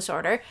mental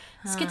disorder,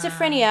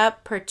 schizophrenia,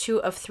 per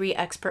 2 of 3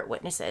 expert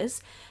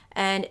witnesses.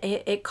 And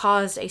it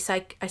caused a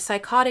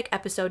psychotic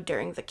episode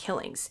during the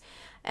killings.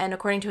 And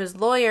according to his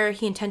lawyer,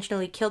 he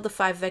intentionally killed the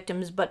 5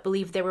 victims, but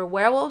believed they were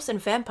werewolves and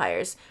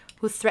vampires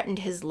who threatened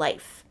his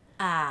life.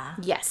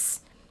 Yes.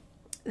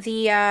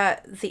 The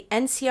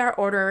NCR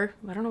order,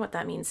 I don't know what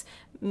that means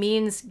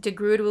De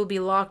Groot will be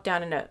locked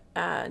down in will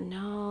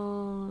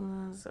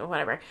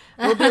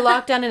be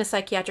locked down in a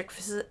psychiatric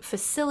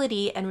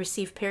facility and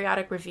receive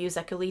periodic reviews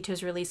that could lead to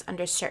his release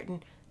under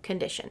certain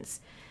conditions.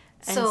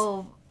 And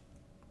so,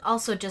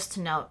 also just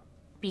to note,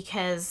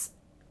 because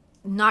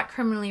not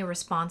criminally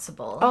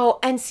responsible... Oh,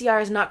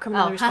 NCR is not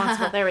criminally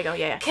responsible. There we go,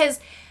 yeah.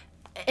 Because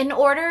in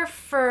order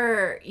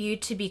for you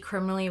to be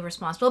criminally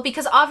responsible,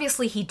 because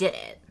obviously he did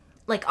it.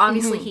 Like,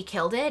 obviously he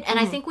killed it. And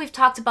I think we've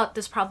talked about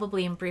this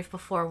probably in brief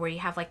before, where you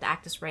have, like, the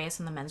actus reus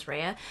and the mens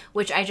rea,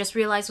 which I just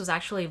realized was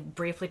actually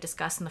briefly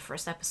discussed in the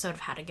first episode of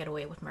How to Get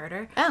Away with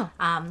Murder. Oh.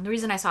 The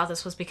reason I saw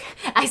this was because...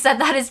 I said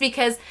that is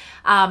because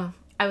I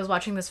was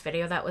watching this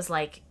video that was,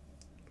 like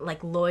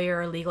lawyer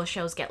or legal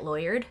shows get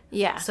lawyered.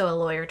 Yeah. So a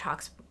lawyer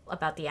talks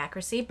about the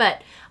accuracy.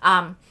 But,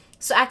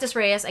 so actus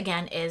reus,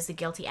 again, is the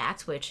guilty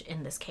act, which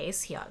in this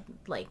case, he,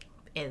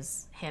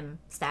 is him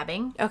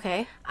stabbing.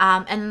 Okay.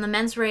 And then the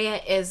mens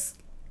rea is,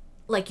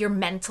 like, your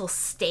mental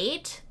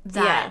state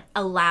that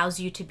allows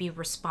you to be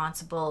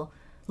responsible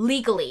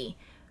legally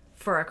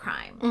for a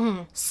crime.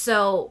 Mm-hmm.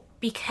 So,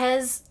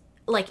 because,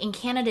 like, in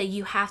Canada,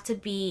 you have to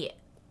be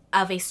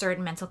of a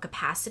certain mental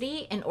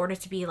capacity in order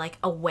to be, like,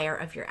 aware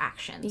of your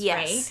actions,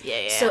 right?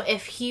 Yeah. So,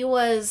 if he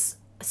was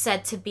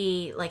said to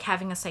be, like,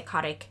 having a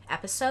psychotic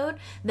episode,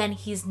 then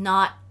he's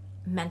not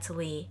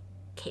mentally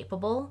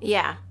capable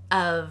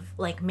of,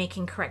 like,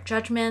 making correct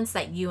judgments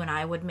that you and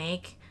I would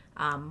make.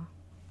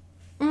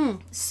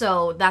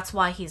 So that's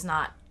why he's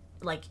not,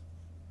 like,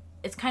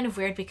 it's kind of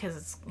weird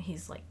because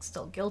he's, like,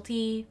 still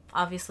guilty,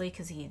 obviously,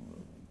 because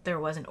there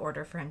was an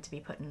order for him to be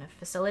put in a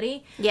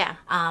facility. Yeah.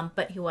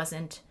 But he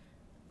wasn't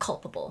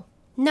culpable.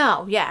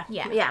 No, yeah.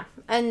 Yeah.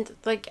 And,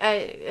 like,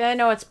 I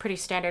know it's pretty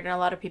standard, and a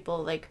lot of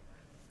people, like,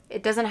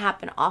 it doesn't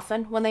happen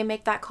often when they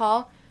make that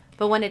call.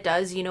 But when it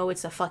does, you know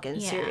it's a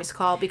fucking serious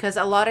call. Because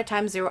a lot of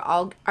times they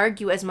will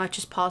argue as much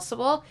as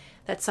possible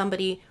that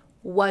somebody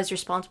was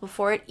responsible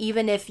for it.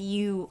 Even if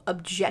you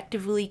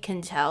objectively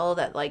can tell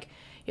that, like,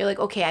 you're like,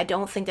 okay, I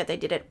don't think that they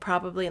did it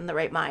probably in the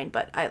right mind.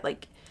 But I,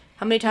 like,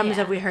 how many times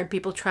have we heard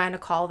people trying to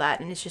call that?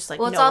 And it's just like,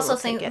 well, it's no, also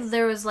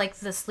there was, like,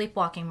 the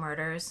sleepwalking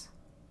murders.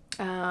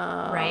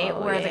 Right?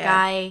 Where the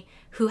guy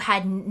who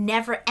had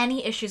never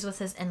any issues with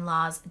his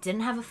in-laws,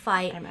 didn't have a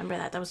fight. I remember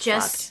that. That was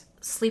just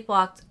fucked.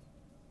 sleepwalked.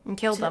 And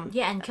killed them.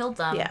 Yeah, and killed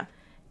them. Yeah.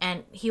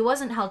 And he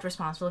wasn't held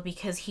responsible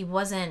because he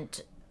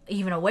wasn't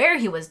even aware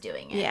he was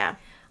doing it. Yeah.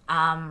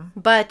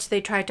 But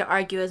they tried to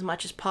argue as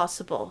much as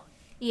possible.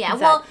 Yeah,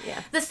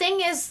 the thing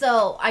is,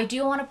 though, I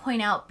do want to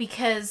point out,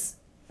 because,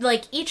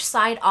 like, each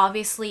side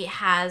obviously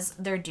has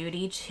their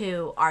duty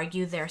to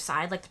argue their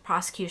side. Like, the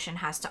prosecution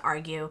has to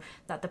argue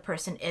that the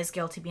person is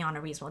guilty beyond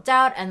a reasonable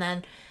doubt, and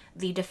then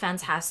the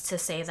defense has to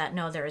say that,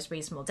 no, there is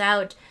reasonable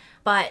doubt.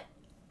 But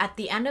at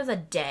the end of the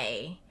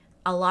day,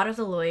 a lot of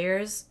the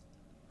lawyers,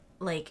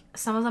 like,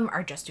 some of them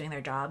are just doing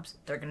their jobs.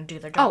 They're going to do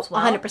their jobs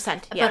well.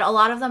 100%. Yeah. But a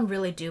lot of them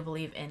really do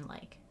believe in,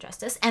 like,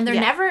 justice. And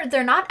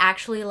they're not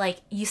actually,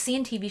 like, you see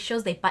in TV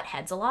shows, they butt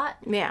heads a lot.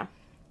 Yeah.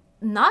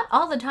 Not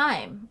all the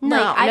time. No,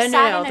 like, I've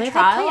sat in a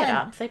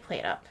trial. They play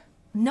it up.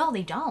 No,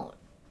 they don't.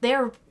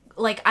 They're,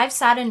 like, I've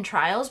sat in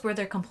trials where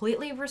they're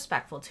completely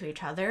respectful to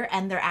each other,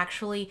 and they're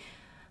actually,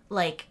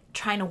 like,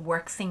 trying to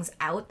work things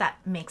out that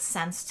makes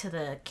sense to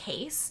the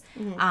case.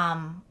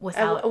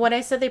 Without... when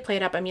I said they play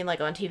it up, I mean, like,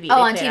 on TV.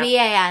 Oh, on TV,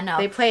 no.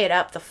 They play it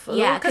up the fool.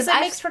 Yeah, because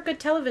that makes for good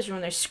television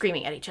when they're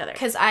screaming at each other.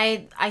 Because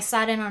I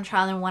sat in on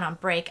trial and went on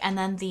break, and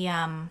then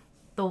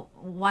the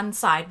one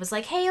side was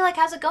like, hey, like,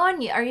 how's it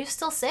going? Are you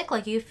still sick?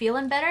 Like, you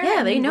feeling better? Yeah,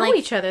 And they know like,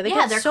 each other. They yeah,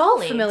 get they're so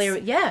colleagues. familiar.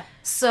 Yeah.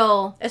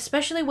 So,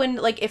 Especially when,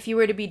 like, if you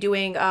were to be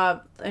doing,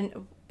 I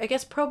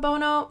guess pro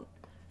bono?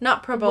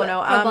 Not pro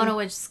bono. pro bono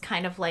is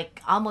kind of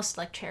like, almost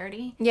like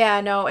charity.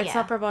 Yeah, no, it's Yeah.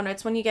 not pro bono.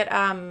 It's when you get,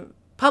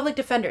 public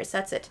defenders,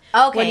 that's it.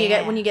 Okay, When you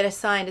get yeah. when you get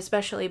assigned,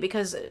 especially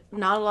because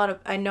not a lot of,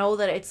 I know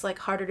that it's, like,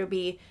 harder to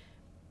be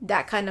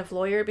that kind of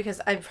lawyer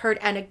because I've heard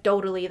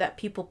anecdotally that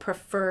people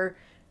prefer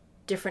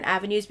different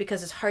avenues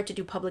because it's hard to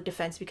do public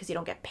defense because you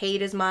don't get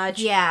paid as much.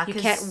 Yeah, you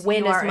 'cause can't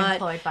win you as are much.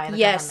 employed by the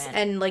yes, government.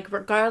 and like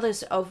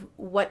regardless of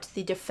what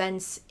the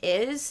defense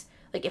is,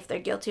 like if they're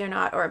guilty or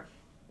not, or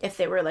if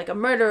they were like a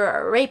murderer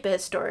or a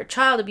rapist or a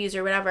child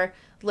abuser or whatever,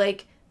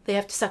 like they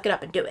have to suck it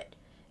up and do it.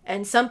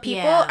 And some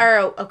people Yeah. are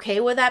okay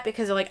with that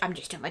because they're like, I'm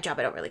just doing my job,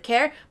 I don't really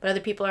care. But other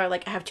people are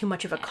like, I have too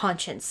much of a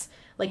conscience.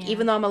 Like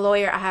even though I'm a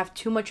lawyer, I have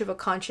too much of a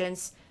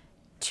conscience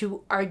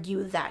to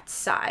argue that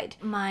side.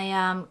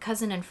 My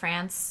cousin in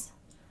France,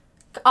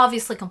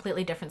 obviously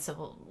completely different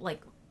civil,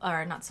 like,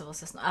 or not civil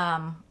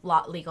system,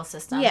 legal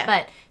system. Yeah.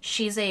 But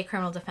she's a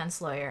criminal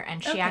defense lawyer,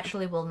 and she Okay.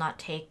 actually will not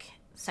take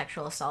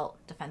sexual assault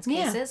defense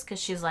Yeah. cases because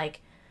she's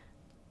like,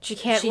 She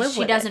can't live with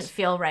she doesn't it.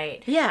 feel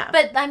right. Yeah.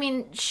 But I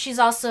mean, she's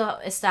also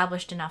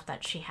established enough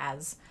that she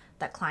has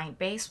that client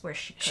base where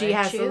she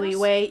has the choose.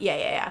 leeway.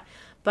 Yeah.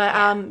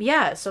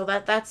 But so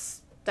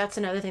that's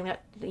another thing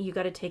that you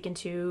got to take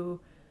into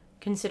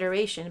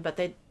consideration, but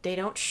they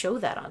don't show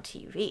that on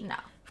TV. No.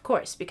 Of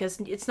course, because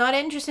it's not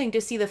interesting to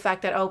see the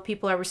fact that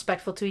people are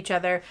respectful to each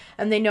other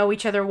and they know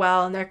each other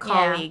well and they're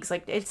colleagues.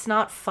 Like it's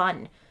not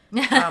fun.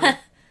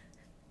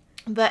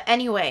 But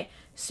anyway,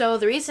 so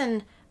the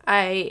reason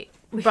I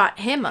brought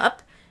him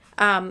up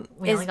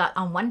We only got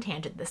on one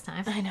tangent this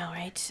time. I know,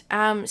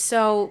 right?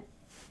 So,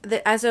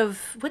 as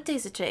of, what day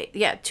is it today?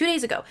 Yeah, 2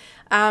 days ago,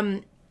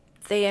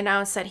 they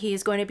announced that he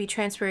is going to be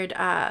transferred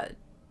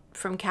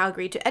from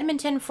Calgary to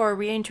Edmonton for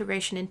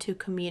reintegration into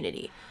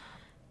community.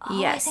 Oh,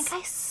 Yes. I think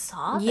I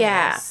saw this.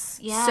 Yeah.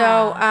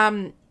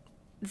 Yeah.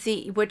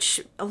 So,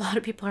 which a lot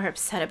of people are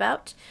upset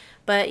about.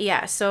 But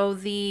yeah, so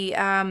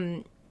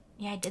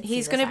Yeah, I did see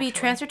he's this, going to be actually.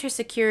 transferred to a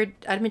secured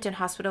Edmonton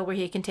hospital where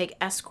he can take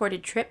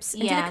escorted trips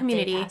into Yeah, the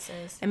community day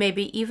passes. and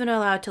maybe even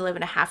allowed to live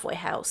in a halfway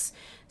house.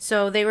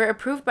 So they were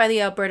approved by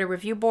the Alberta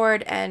Review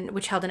Board, and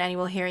which held an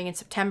annual hearing in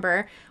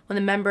September when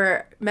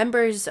the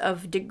members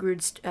of Dick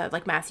Grude's,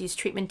 like Matthew's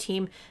treatment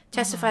team,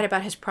 testified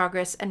about his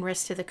progress and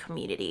risk to the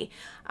community.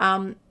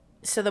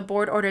 So the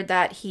board ordered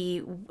that he,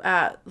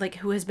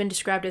 who has been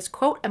described as,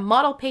 quote, a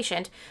model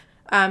patient.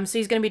 So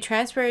he's going to be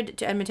transferred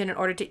to Edmonton in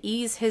order to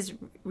ease his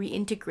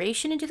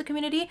reintegration into the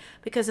community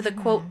because of the,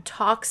 quote,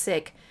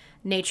 toxic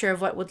nature of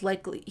what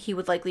he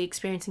would likely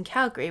experience in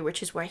Calgary,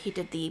 which is where he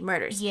did the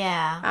murders.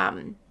 Yeah.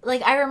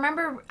 Like, I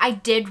remember I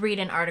did read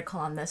an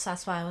article on this.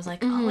 That's why I was like,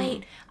 oh,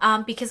 wait.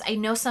 Because I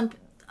know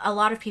a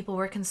lot of people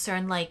were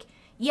concerned, like,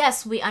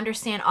 yes, we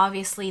understand,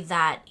 obviously,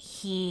 that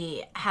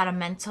he had a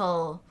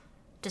mental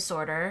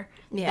disorder,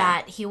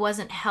 that he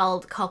wasn't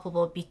held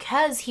culpable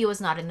because he was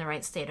not in the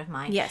right state of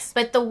mind. Yes.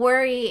 But the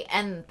worry,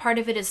 and part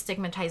of it is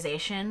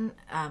stigmatization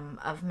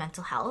of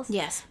mental health.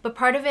 Yes. But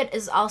part of it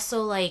is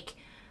also, like,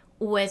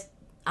 with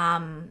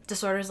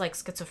disorders like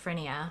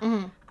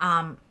schizophrenia,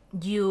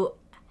 you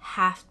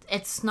have,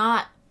 it's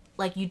not,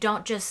 like, you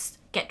don't just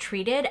get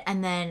treated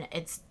and then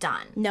it's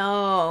done.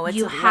 No, it's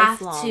You a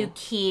have lifelong. to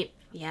keep,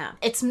 Yeah.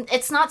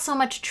 it's not so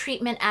much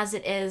treatment as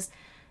it is,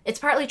 it's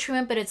partly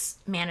treatment, but it's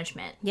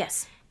management.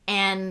 Yes.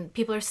 And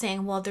people are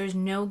saying, well, there's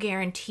no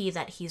guarantee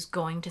that he's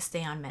going to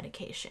stay on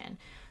medication.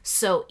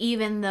 So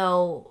even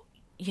though,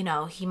 you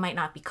know, he might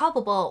not be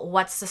culpable,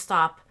 what's to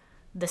stop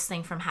this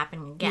thing from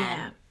happening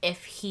again?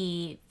 If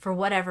he, for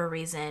whatever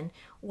reason,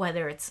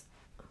 whether it's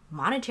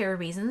monetary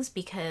reasons,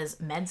 because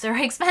meds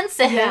are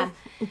expensive. Yeah.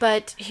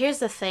 But here's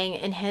the thing.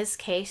 In his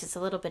case, it's a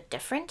little bit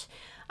different.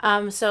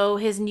 So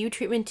his new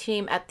treatment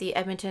team at the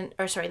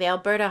the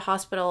Alberta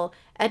Hospital,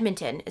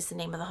 Edmonton is the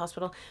name of the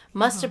hospital,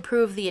 must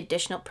approve the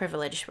additional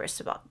privileges.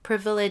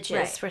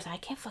 Right. I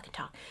can't fucking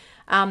talk.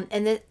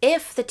 And then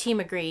if the team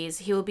agrees,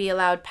 he will be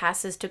allowed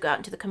passes to go out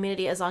into the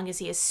community as long as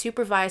he is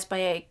supervised by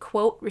a,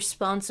 quote,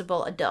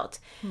 responsible adult.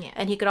 Yeah.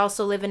 And he could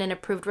also live in an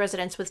approved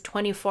residence with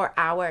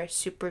 24-hour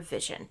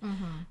supervision.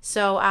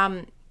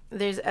 So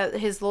there's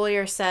his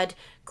lawyer said,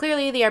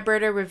 clearly the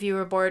Alberta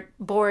Review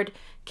Board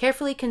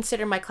carefully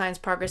considered my client's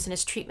progress in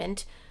his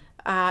treatment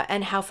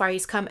and how far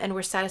he's come, and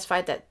we're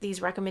satisfied that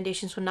these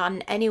recommendations will not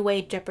in any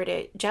way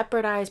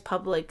jeopardize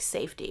public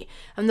safety.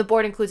 And the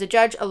board includes a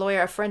judge, a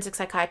lawyer, a forensic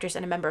psychiatrist,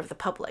 and a member of the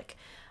public.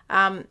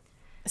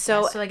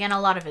 So again,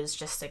 a lot of it is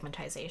just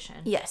stigmatization.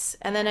 yes,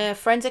 and then a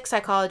forensic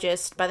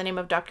psychologist by the name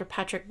of Dr.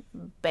 Patrick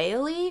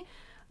Bailey.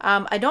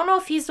 I don't know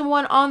if he's the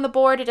one on the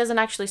board. It doesn't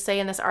actually say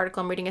in this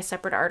article. I'm reading a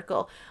separate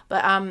article.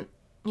 But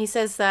he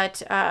says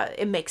that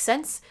it makes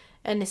sense.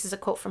 And this is a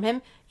quote from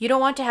him. You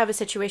don't want to have a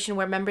situation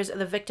where members of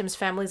the victims'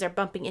 families are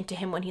bumping into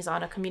him when he's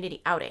on a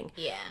community outing.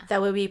 Yeah. That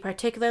would be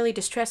particularly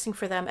distressing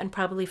for them and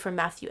probably for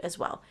Matthew as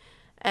well.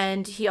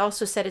 And he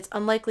also said it's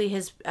unlikely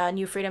his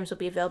new freedoms will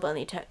be available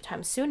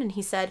anytime soon. And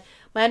he said,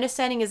 my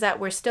understanding is that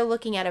we're still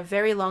looking at a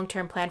very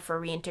long-term plan for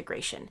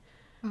reintegration.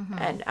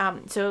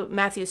 And so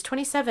Matthew's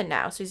 27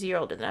 now, so he's a year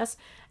older than us.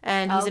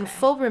 And he's in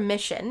full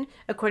remission,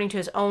 according to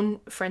his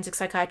own forensic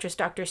psychiatrist,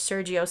 Dr.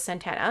 Sergio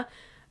Santana.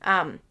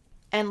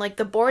 And like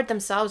the board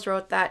themselves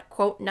wrote that,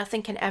 quote,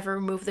 nothing can ever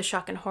remove the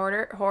shock and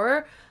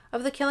horror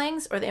of the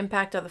killings or the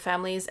impact on the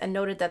families, and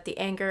noted that the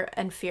anger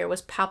and fear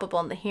was palpable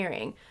in the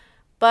hearing.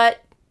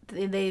 But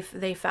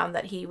they found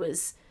that he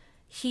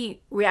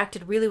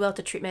reacted really well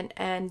to treatment,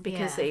 and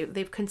because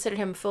they've considered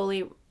him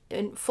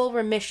in full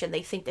remission,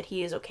 they think that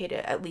he is okay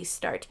to at least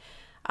start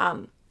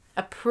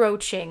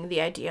approaching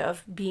the idea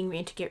of being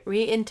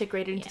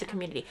reintegrated into the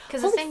community.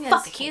 Because the thing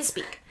is,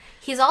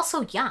 he's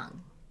also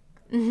young,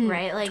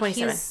 right? Like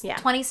 27,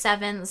 he's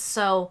 27,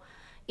 so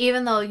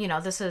even though, you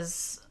know, this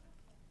is,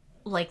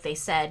 like they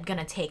said,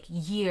 gonna take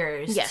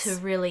years to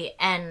really,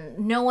 and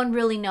no one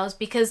really knows,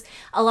 because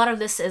a lot of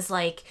this is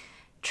like,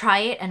 try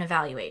it and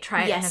evaluate,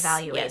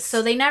 Yes.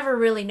 So they never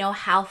really know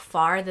how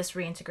far this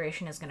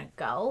reintegration is gonna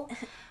go.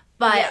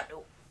 But,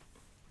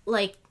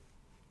 like,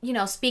 you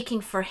know,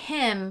 speaking for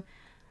him,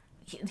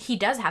 he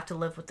does have to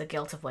live with the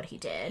guilt of what he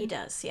did. He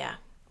does, yeah.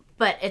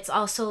 But it's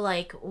also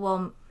like,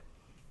 well,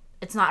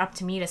 it's not up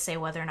to me to say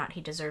whether or not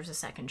he deserves a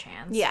second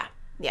chance. Yeah.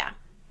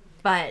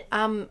 But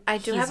I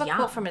do have a young.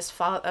 quote from his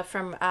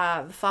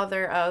the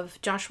father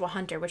of Joshua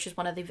Hunter, which is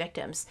one of the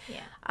victims.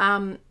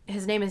 Yeah.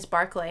 His name is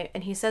Barclay,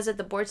 and he says that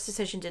the board's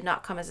decision did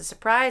not come as a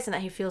surprise, and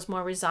that he feels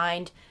more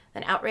resigned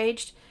than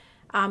outraged.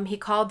 He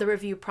called the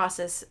review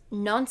process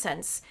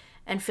nonsense,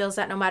 and feels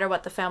that no matter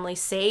what the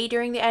families say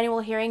during the annual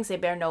hearings, they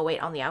bear no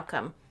weight on the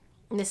outcome.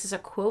 And this is a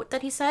quote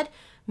that he said,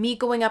 "Me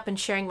going up and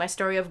sharing my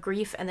story of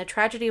grief and the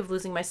tragedy of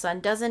losing my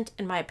son doesn't,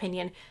 in my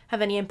opinion,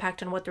 have any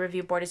impact on what the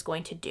review board is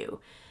going to do."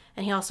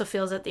 And he also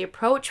feels that the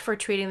approach for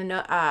treating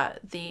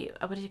the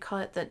what do you call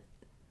it? The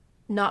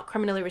not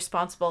criminally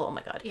responsible, oh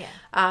my god,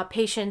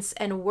 patients,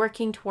 and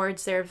working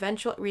towards their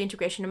eventual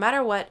reintegration, no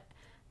matter what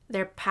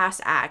their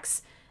past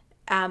acts,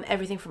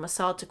 everything from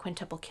assault to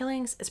quintuple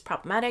killings, is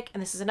problematic.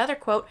 And this is another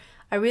quote,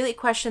 "I really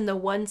question the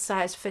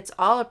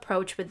one-size-fits-all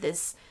approach with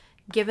this,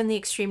 given the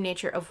extreme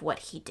nature of what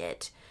he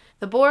did."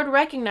 The board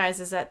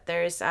recognizes that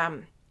there's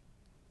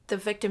the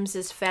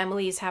victims'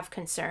 families have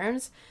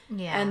concerns,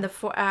 and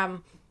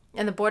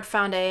the board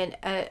found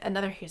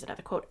here's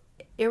another quote,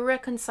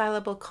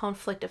 "irreconcilable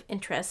conflict of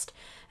interest,"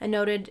 and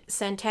noted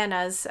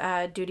Santana's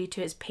duty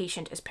to his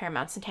patient as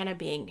paramount. Santana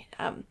being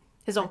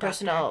his own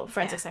personal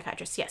forensic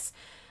psychiatrist, yes.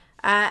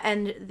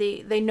 And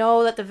they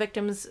know that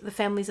the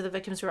families of the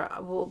victims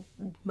will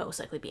most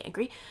likely be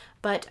angry,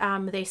 but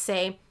they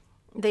say,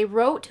 they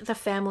wrote the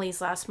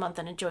families last month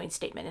in a joint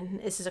statement,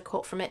 and this is a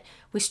quote from it,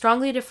 "We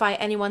strongly defy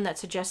anyone that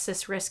suggests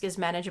this risk is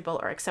manageable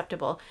or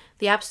acceptable.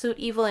 The absolute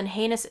evil and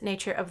heinous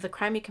nature of the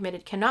crime he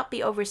committed cannot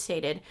be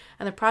overstated,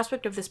 and the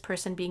prospect of this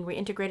person being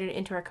reintegrated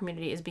into our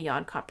community is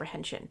beyond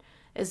comprehension."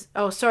 That's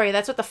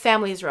what the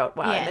families wrote.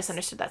 Wow, I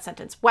misunderstood that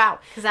sentence. Wow.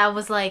 Because I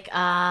was like,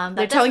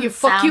 they're telling you,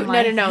 fuck you.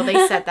 Like... No,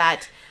 they said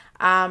that.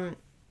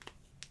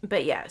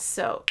 But yeah,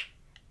 so.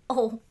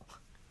 Oh,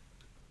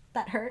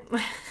 that hurt.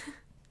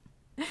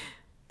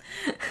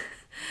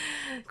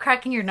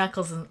 Cracking your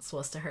knuckles isn't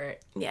supposed to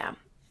hurt. Yeah.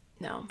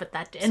 No. But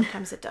that did.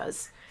 Sometimes it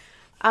does.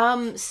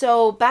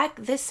 So back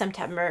this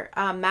September,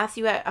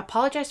 Matthew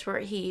apologized for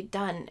what he'd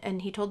done,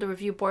 and he told the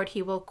review board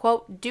he will,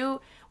 quote,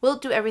 will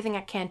do everything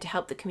I can to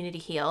help the community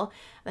heal,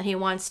 that he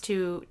wants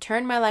to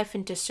turn my life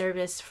into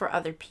service for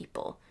other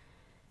people.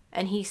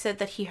 And he said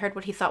that he heard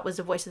what he thought was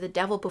the voice of the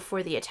devil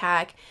before the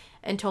attack,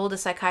 and told a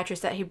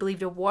psychiatrist that he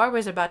believed a war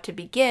was about to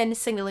begin,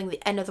 signaling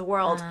the end of the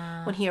world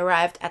when he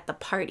arrived at the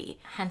party.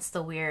 Hence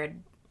the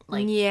weird,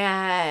 behavior.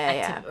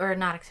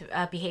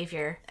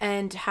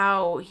 And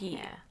how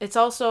it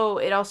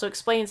also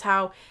explains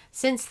how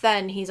since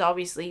then he's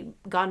obviously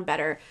gone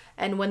better.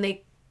 And when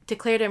they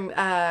declared him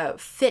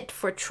fit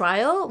for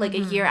trial, like a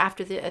year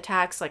after the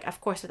attacks, like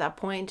of course at that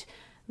point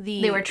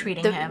they were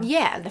treating him.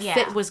 Yeah, the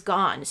fit was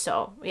gone.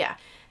 So yeah.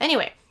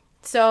 Anyway,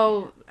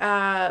 so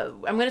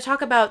I'm going to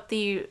talk about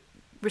the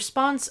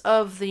response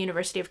of the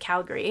University of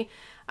Calgary.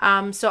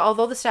 So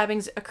although the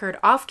stabbings occurred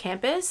off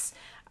campus,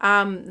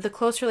 the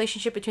close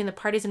relationship between the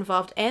parties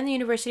involved and the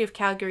University of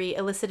Calgary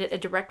elicited a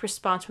direct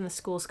response from the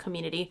school's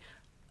community,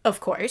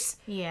 of course.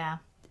 Yeah.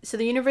 So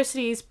the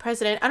university's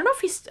president, I don't know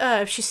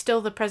if she's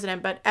still the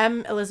president, but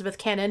M. Elizabeth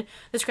Cannon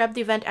described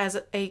the event as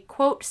a,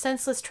 quote,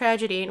 senseless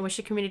tragedy in which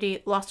the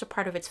community lost a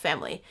part of its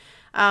family.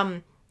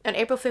 On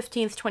April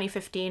 15th,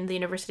 2015, the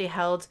university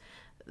held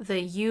the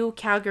U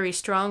Calgary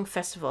Strong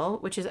Festival,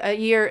 which is a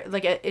year,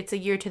 it's a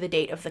year to the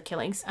date of the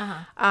killings,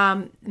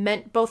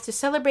 meant both to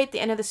celebrate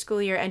the end of the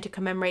school year and to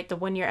commemorate the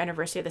 1-year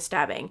anniversary of the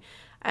stabbing.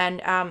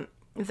 And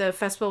the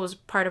festival was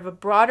part of a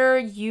broader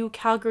U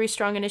Calgary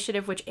Strong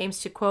initiative, which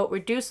aims to, quote,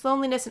 reduce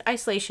loneliness and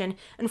isolation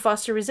and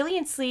foster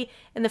resiliency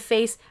in the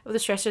face of the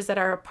stressors that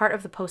are a part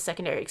of the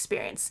post-secondary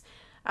experience.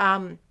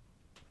 And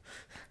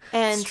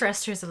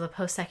stressors of the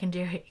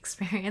post-secondary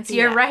experience.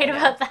 You're right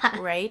about that.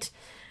 Right.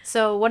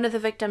 So one of the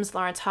victims,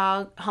 Lawrence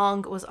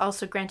Hong, was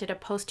also granted a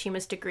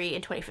posthumous degree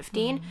in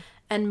 2015,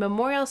 and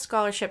memorial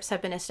scholarships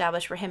have been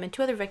established for him and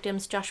 2 other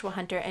victims, Joshua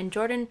Hunter and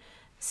Jordan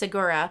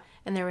Segura,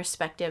 in their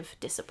respective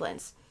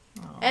disciplines.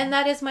 Aww. And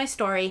that is my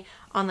story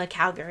on the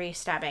Calgary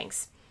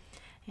stabbings.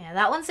 Yeah,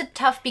 that one's a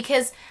tough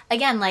because,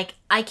 again, like,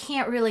 I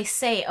can't really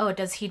say, oh,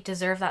 does he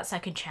deserve that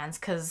second chance?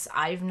 Because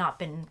I've not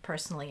been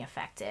personally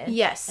affected.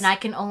 Yes. And I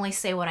can only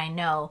say what I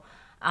know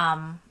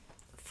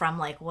from,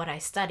 like, what I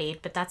studied,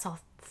 but that's all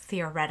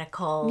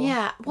theoretical.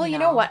 Yeah. Well, you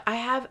know what? I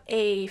have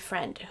a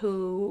friend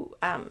who,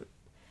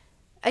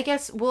 I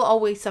guess, will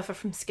always suffer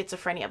from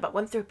schizophrenia, but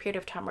went through a period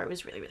of time where it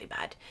was really, really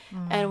bad.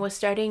 And was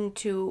starting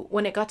to,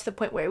 when it got to the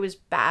point where it was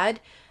bad,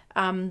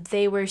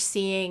 they were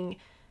seeing...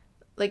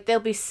 Like, they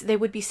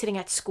would be sitting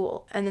at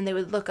school, and then they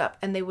would look up,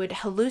 and they would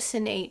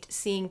hallucinate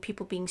seeing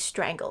people being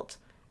strangled.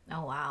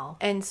 Oh, wow.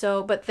 And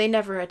so, but they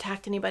never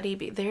attacked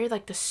anybody. They're,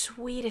 like, the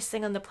sweetest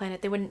thing on the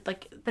planet. They wouldn't,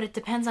 like... But it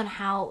depends on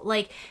how,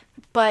 like...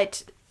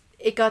 But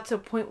it got to a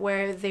point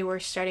where they were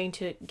starting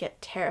to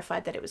get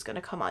terrified that it was going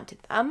to come onto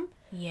them.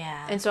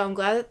 Yeah. And so I'm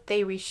glad that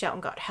they reached out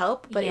and got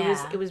help, but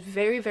it was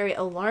very, very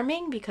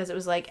alarming because it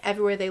was like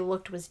everywhere they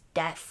looked was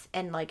death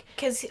and like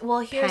because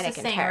here's the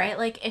thing, right?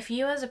 Like if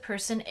you as a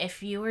person,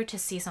 if you were to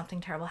see something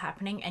terrible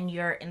happening and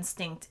your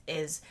instinct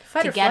is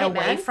to get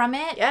away from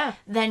it,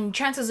 then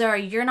chances are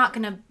you're not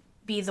going to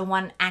be the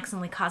one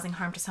accidentally causing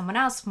harm to someone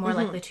else, more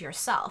likely to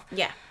yourself.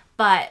 Yeah.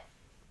 But,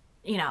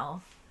 you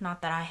know,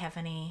 not that I have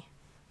any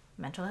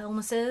mental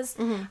illnesses,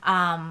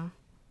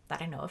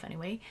 that I know of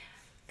anyway,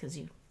 because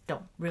you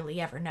don't really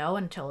ever know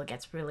until it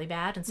gets really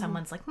bad and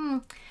someone's like,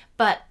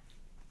 But,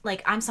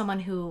 like, I'm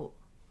someone who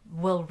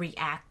will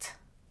react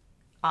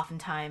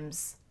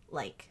oftentimes,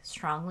 like,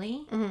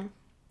 strongly.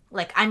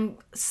 Like, I'm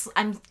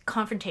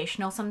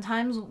confrontational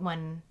sometimes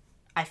when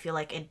I feel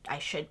like I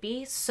should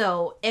be.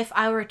 So, if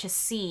I were to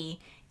see...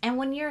 And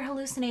when you're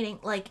hallucinating,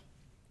 like,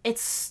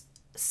 it's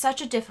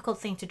such a difficult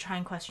thing to try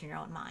and question your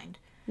own mind.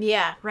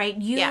 Yeah. Right?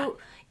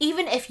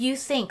 Even if you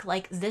think,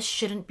 like, this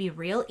shouldn't be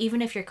real,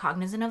 even if you're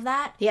cognizant of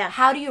that,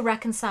 how do you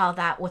reconcile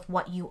that with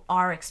what you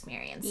are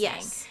experiencing?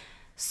 Yes.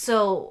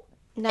 So,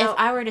 if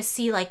I were to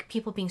see, like,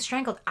 people being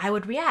strangled, I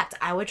would react.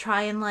 I would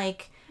try and,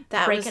 like,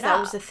 break it up. That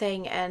was the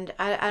thing. And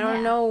I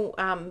don't know,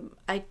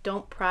 I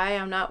don't pry.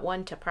 I'm not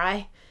one to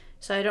pry.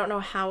 So I don't know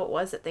how it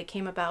was that they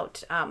came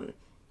about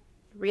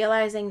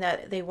realizing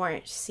that they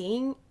weren't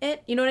seeing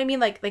it. You know what I mean?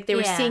 Like they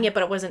were seeing it,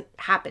 but it wasn't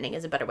happening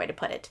is a better way to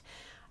put it.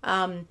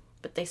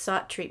 But they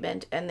sought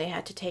treatment and they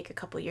had to take a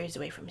couple years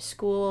away from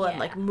school and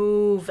like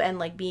move and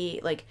like be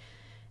like,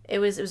 it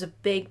was a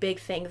big, big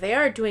thing. They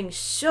are doing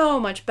so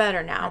much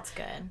better now. That's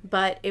good.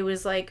 But it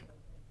was like,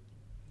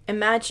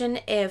 imagine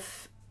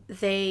if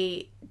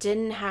they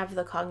didn't have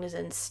the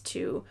cognizance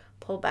to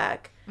pull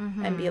back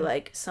and be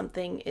like,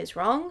 something is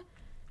wrong.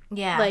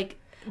 Yeah. Like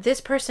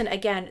this person,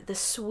 again, the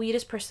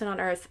sweetest person on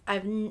earth.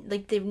 I've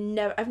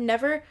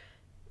never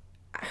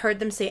heard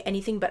them say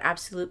anything but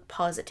absolute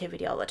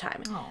positivity all the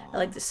time. Aww.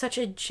 Like such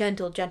a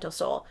gentle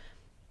soul.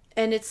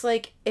 And it's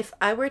like if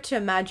I were to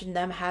imagine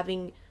them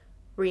having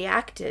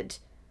reacted,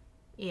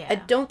 I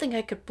don't think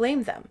I could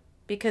blame them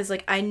because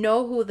like I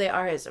know who they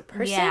are as a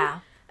person. Yeah.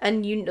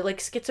 And you like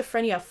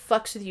schizophrenia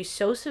fucks with you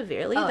so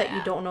severely that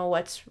you don't know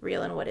what's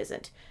real and what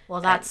isn't.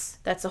 Well, that's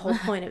the whole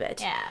point of it.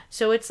 Yeah.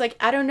 So it's like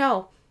I don't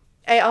know.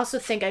 I also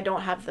think I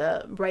don't have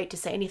the right to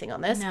say anything on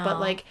this, but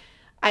like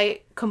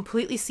I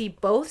completely see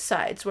both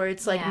sides where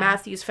it's like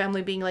Matthew's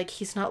family being like,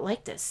 he's not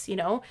like this, you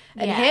know?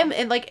 And him,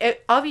 and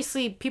like,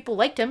 obviously people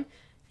liked him.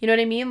 You know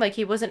what I mean? Like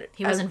he was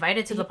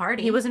invited to the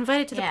party. He was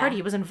invited to the party.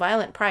 He wasn't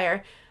violent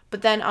prior.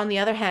 But then on the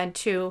other hand,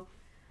 too.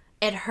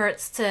 It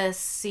hurts to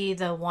see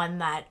the one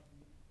that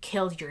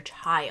killed your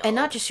child. And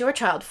not just your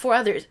child, 4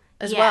 others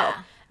as well.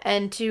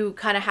 And to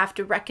kind of have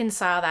to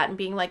reconcile that and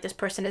being like, this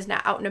person is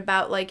now out and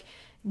about. Like,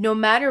 no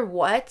matter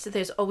what,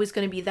 there's always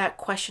going to be that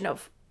question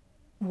of,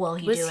 will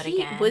he do it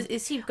again?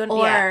 Is he going to...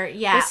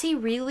 Was he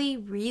really,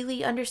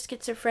 really under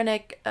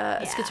schizophrenic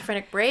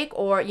break?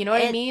 Or, you know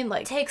what I mean?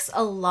 Like, it takes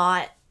a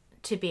lot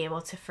to be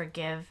able to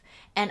forgive.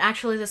 And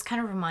actually, this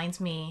kind of reminds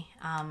me...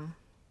 I'm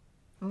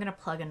going to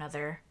plug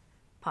another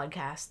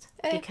podcast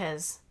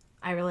because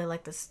I really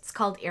like this. It's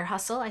called Ear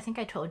Hustle. I think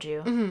I told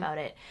you about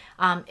it.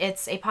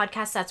 It's a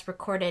podcast that's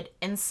recorded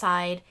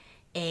inside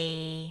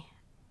a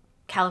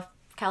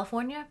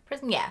California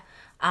prison. Yeah.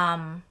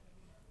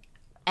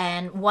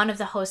 And one of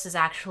the hosts is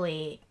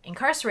actually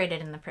incarcerated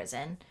in the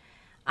prison.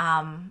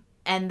 And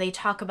they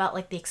talk about,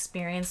 like, the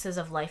experiences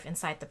of life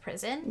inside the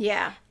prison.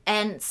 Yeah.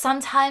 And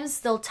sometimes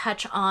they'll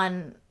touch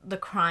on the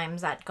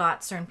crimes that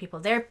got certain people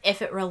there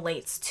if it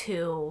relates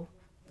to,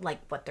 like,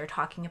 what they're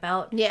talking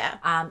about.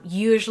 Yeah.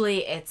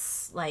 Usually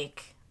it's,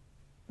 like,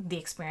 the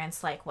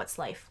experience, like, what's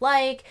life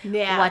like?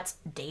 Yeah. What's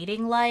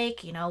dating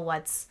like? You know,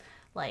 what's,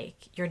 like,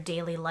 your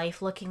daily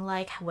life looking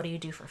like? What do you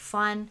do for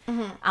fun?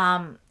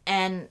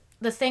 And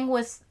the thing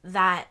with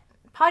that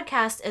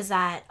podcast is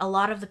that a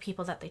lot of the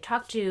people that they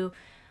talk to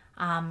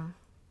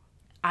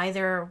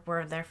either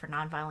were there for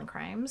nonviolent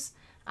crimes,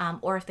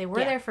 or if they were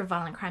there for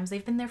violent crimes,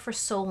 they've been there for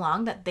so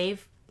long that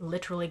they've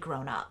literally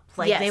grown up.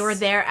 Like, Yes. they were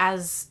there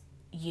as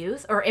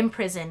youth, or in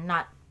prison,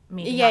 not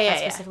maybe Yeah, not yeah,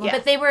 that yeah, specifically, yeah.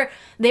 but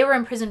they were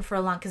in prison for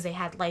long because they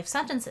had life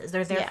sentences.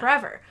 They're there Yeah.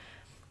 forever.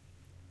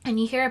 And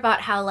you hear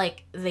about how,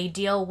 like, they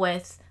deal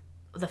with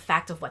the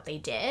fact of what they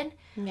did.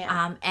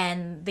 Yeah.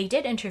 And they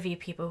did interview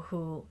people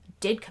who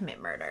did commit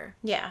murder.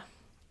 Yeah.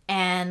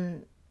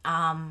 And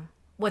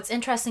what's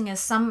interesting is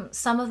some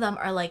of them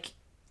are like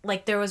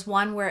there was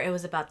one where it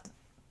was about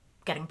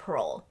getting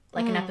parole,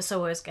 like an episode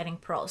where it was getting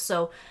parole.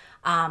 So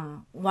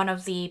one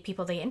of the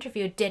people they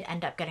interviewed did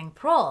end up getting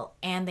parole,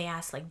 and they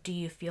asked, like, do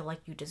you feel like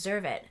you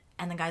deserve it?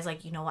 And the guy's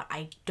like, you know what,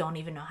 I don't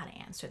even know how to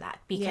answer that,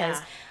 because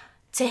Yeah.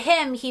 to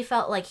him, he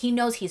felt like he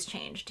knows he's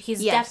changed.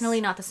 He's Yes. definitely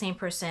not the same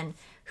person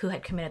who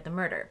had committed the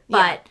murder, Yeah.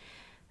 but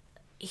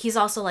he's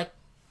also like,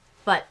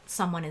 but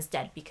someone is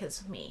dead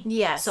because of me.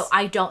 Yes. So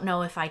I don't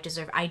know if I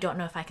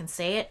can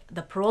say it.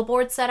 The parole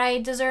board said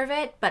I deserve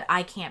it, but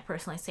I can't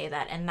personally say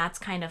that. And that's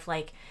kind of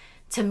like,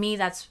 to me,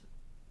 that's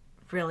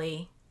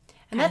really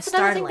And kinda that's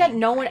another thing that startling,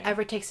 no one right?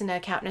 ever takes into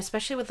account, and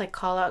especially with like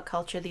call out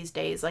culture these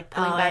days, like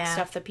pulling Oh, back yeah.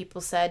 stuff that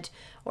people said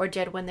or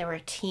did when they were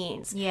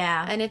teens.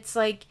 Yeah. And it's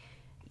like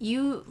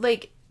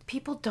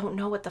people don't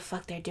know what the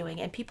fuck they're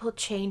doing, and people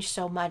change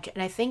so much.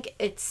 And I think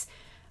it's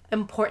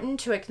important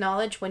to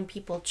acknowledge when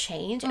people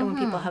change and when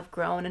people Mm-hmm. have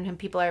grown and when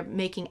people are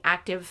making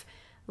active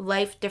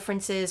life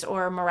differences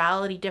or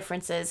morality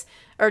differences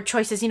or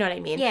choices, you know what I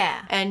mean?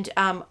 Yeah. And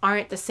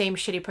aren't the same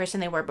shitty person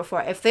they were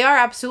before. If they are,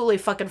 absolutely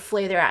fucking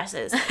flay their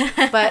asses.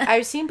 But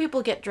I've seen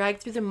people get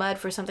dragged through the mud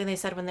for something they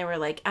said when they were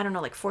like, I don't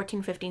know, like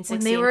 14, 15, 16.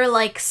 When they were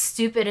like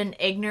stupid and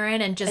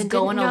ignorant and just and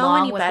going didn't know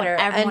along any with better.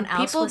 what everyone And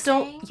else people was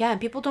don't, saying. yeah, and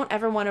people don't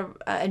ever want to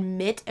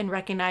admit and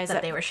recognize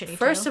that they were shitty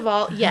First too. of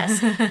all,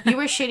 yes, you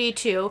were shitty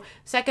too.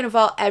 Second of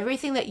all,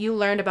 everything that you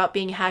learned about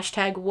being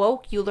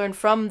 #woke, you learned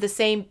from the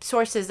same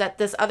sources that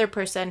this other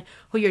person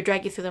who you're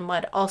dragging through the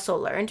mud also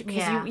learned. Because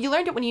Yeah. you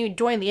learned it when you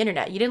joined the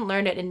internet. You didn't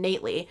learn it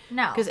innately.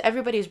 No. Because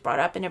everybody's brought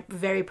up in a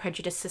very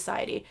prejudiced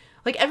society.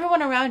 Like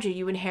everyone around you,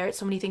 you inherit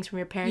so many things from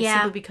your parents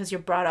Yeah. simply because you're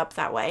brought up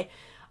that way.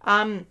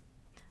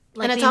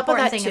 Like, and on the top of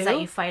important that, thing is that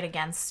too- you fight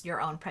against your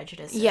own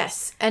prejudices.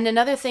 Yes. And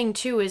another thing,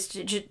 too, is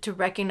to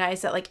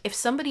recognize that, like, if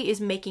somebody is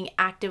making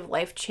active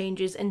life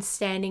changes and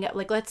standing up,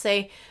 like, let's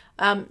say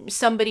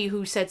somebody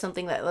who said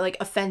something that, like,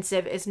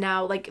 offensive is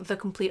now, like, the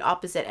complete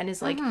opposite and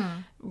is, like,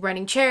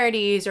 running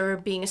charities or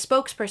being a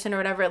spokesperson or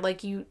whatever,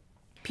 like,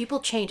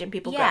 people change and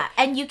people Yeah,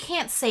 grow. and you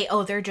can't say,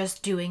 oh, they're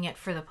just doing it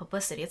for the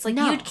publicity. It's like,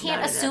 No, you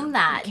can't no. assume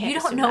that. can't You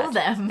don't assume know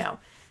that. them. No.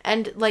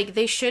 And, like,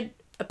 they should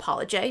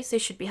apologize. They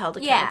should be held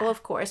Yeah. accountable,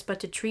 of course, but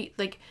to treat,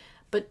 like...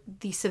 But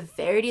the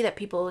severity that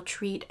people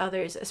treat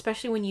others,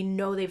 especially when you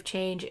know they've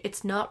changed,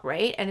 it's not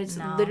right. And it's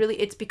literally,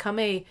 it's become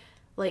a,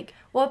 like,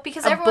 Well,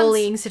 because a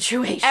bullying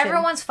situation.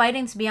 everyone's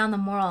fighting to be on the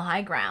moral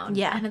high ground.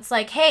 Yeah. And it's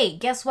like, hey,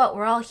 guess what?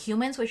 We're all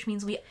humans, which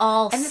means we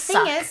all And the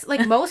suck. thing is,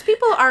 like, most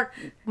people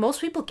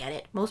get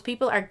it. Most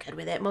people are good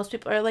with it. Most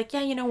people are like,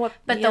 yeah, you know what?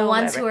 but you the know,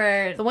 ones whatever.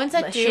 who are the ones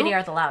that do, shitty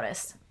are the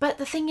loudest. But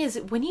the thing is,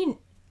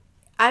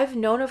 I've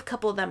known of a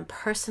couple of them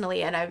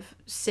personally, and I've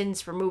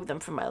since removed them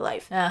from my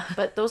life. Ugh.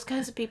 But those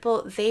kinds of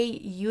people, they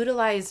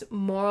utilize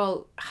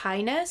moral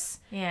highness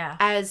Yeah.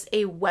 as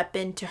a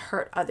weapon to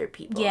hurt other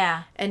people.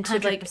 Yeah, And to,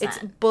 like, it's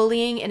 100%.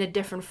 bullying in a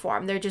different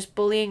form. They're just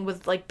bullying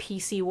with, like,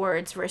 PC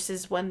words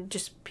versus when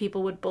just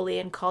people would bully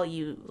and call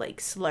you,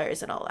 like,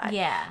 slurs and all that.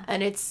 Yeah.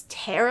 And it's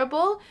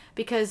terrible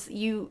because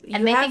you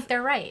And they have... think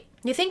they're right.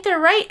 You think they're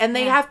right, and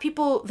they Yeah. have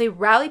people. They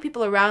rally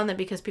people around them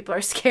because people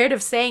are scared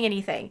of saying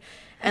anything,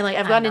 and like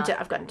I've gotten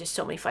into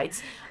so many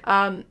fights.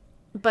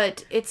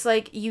 But it's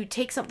like you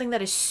take something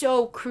that is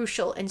so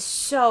crucial and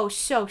so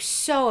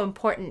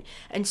important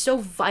and so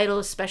vital,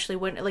 especially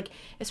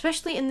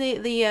especially in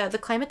the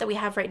climate that we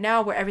have right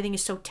now, where everything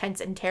is so tense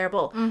and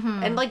terrible,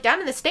 and like down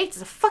in the States,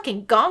 it's a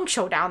fucking gong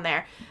show down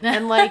there,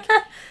 and like.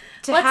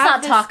 To Let's have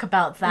not this- talk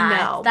about that.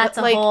 No, That's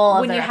but, a like, whole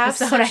when other you have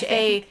episode, I such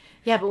think.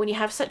 but when you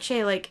have such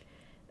a like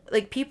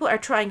people are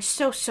trying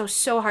so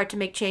hard to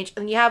make change,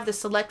 and you have the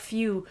select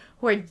few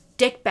who are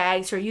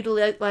dickbags who are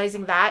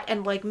utilizing that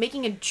and like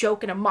making a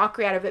joke and a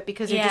mockery out of it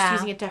because they're just Yeah.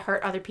 using it to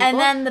hurt other people. And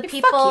then the Like,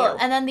 fuck people, you.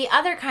 and then the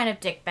other kind of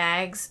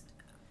dickbags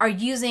are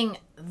using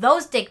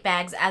those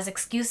dickbags as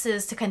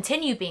excuses to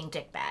continue being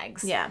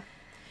dickbags. Yeah.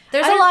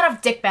 There's I a lot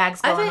of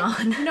dickbags I've going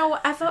on. No,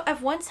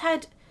 I've once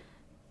had.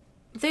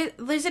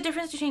 There's a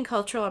difference between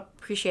cultural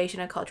appreciation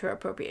and cultural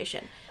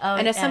appropriation. Oh,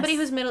 and as somebody yes.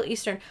 who's Middle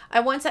Eastern,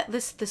 I once had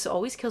this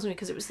always kills me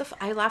because it was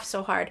I laughed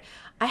so hard.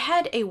 I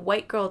had a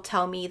white girl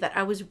tell me that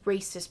I was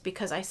racist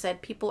because I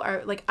said people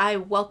are like I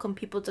welcome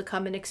people to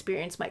come and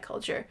experience my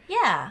culture.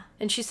 Yeah.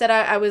 And she said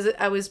I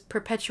was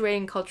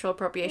perpetuating cultural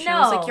appropriation. I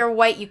was No. like, you're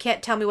white, you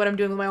can't tell me what I'm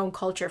doing with my own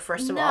culture,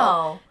 first of No.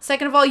 all.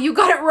 Second of all, you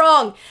got it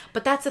wrong.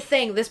 But that's the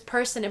thing. This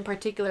person in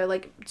particular,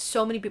 like,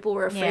 so many people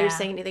were afraid of Yeah.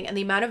 saying anything. And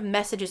the amount of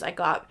messages I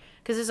got,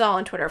 because this is all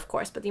on Twitter, of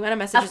course, but the amount of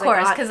messages Of course,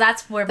 I got. because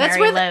that's where That's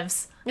Mary where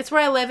lives. It's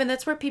where I live, and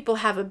that's where people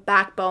have a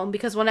backbone,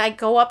 because when I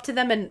go up to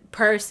them in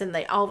person,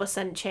 they all of a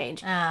sudden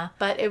change.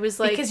 But it was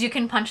like... Because you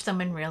can punch them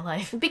in real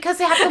life. Because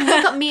they have to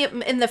look at me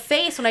in the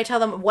face when I tell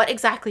them, what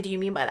exactly do you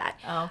mean by that?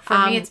 Oh,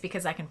 for me, it's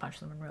because I can punch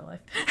them in real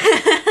life.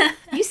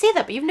 You say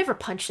that, but you've never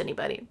punched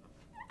anybody.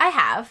 I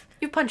have.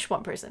 You've punched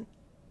one person.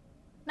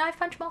 No, I've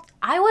punched multiple.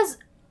 I was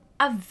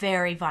a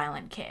very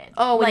violent kid.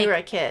 Oh, when you were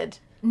a kid.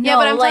 No, yeah,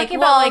 but I'm talking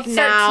about, like, 13.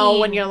 now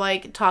when you're,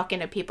 like, talking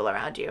to people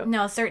around you.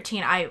 No,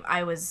 13,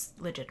 I was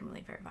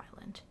legitimately very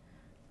violent.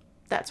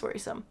 That's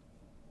worrisome.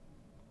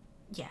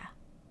 Yeah.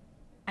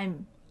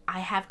 I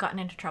have gotten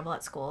into trouble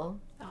at school.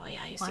 Oh, yeah,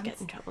 I used to get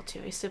in trouble,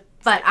 too. I used to...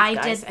 But I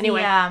did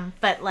anyway.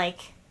 But, like,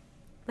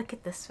 look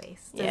at this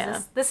face.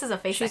 This is a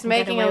face She's that can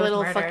making get away a little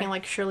with murder. fucking,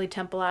 like, Shirley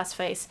Temple-ass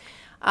face.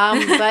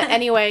 But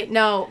anyway,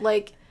 no,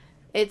 like...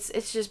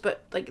 It's just,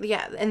 but, like,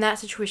 yeah, in that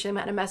situation, the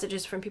amount of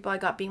messages from people I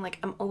got being like,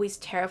 I'm always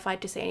terrified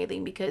to say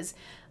anything because,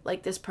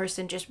 like, this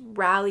person just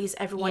rallies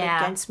everyone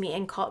against me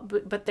and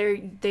but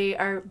they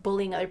are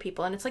bullying other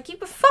people. And it's like, you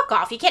fuck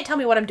off. You can't tell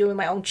me what I'm doing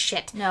my own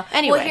shit. No.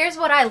 Anyway. Well, here's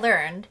what I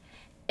learned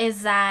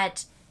is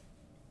that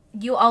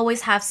you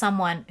always have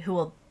someone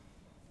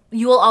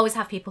you will always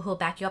have people who will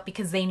back you up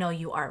because they know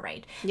you are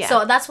right. Yeah.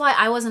 So that's why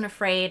I wasn't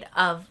afraid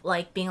of,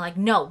 like, being like,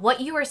 no,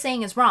 what you are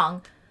saying is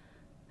wrong.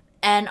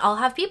 And I'll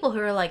have people who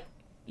are like,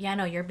 yeah,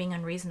 no, you're being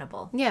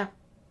unreasonable. Yeah.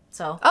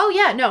 So. Oh,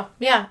 yeah, no.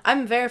 Yeah.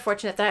 I'm very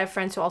fortunate that I have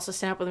friends who also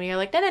stand up with me. You're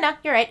like, no,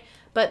 you're right.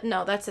 But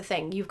no, that's the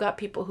thing. You've got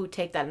people who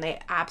take that and they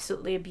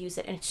absolutely abuse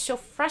it. And it's so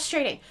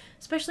frustrating.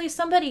 Especially as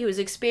somebody who's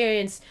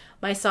experienced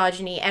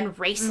misogyny and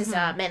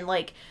racism and,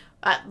 like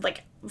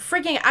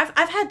freaking,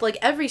 I've had, like,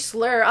 every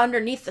slur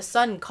underneath the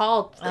sun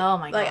called. Oh,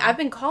 my God. Like, I've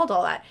been called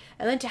all that.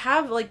 And then to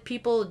have, like,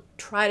 people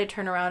try to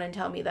turn around and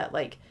tell me that,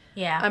 like,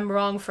 I'm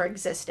wrong for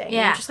existing. Yeah.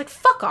 And I'm just like,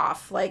 fuck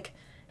off. Like,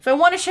 if I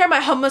want to share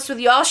my hummus with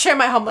you, I'll share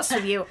my hummus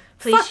with you.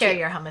 Please share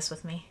your hummus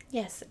with me.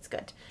 Yes, it's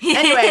good.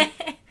 Anyway,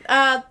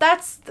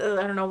 that's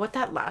I don't know what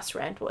that last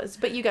rant was,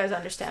 but you guys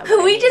understand. What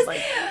I mean.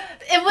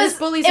 It was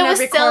bullies in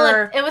every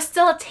corner. It was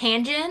still a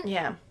tangent.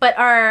 Yeah. But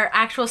our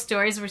actual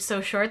stories were so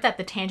short that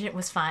the tangent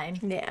was fine.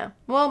 Yeah.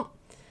 Well,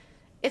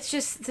 it's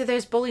just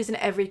there's bullies in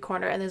every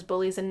corner, and there's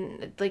bullies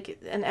in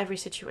every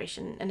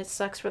situation, and it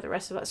sucks for the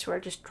rest of us who are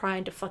just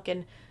trying to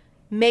fucking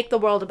make the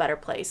world a better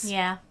place.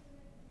 Yeah.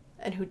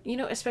 And who, you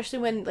know, especially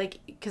when, like,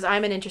 because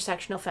I'm an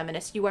intersectional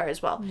feminist, you are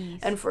as well. Yes.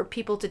 And for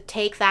people to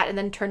take that and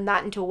then turn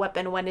that into a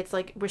weapon when it's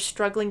like we're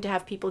struggling to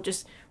have people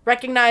just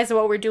recognize that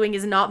what we're doing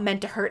is not meant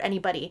to hurt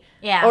anybody.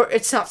 Yeah. Or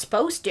it's not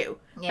supposed to.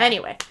 Yeah.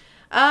 Anyway,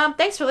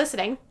 thanks for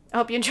listening. I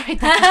hope you enjoyed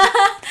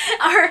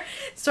that.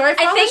 Sorry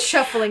for all the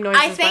shuffling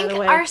noises, by the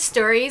way. Our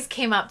stories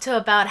came up to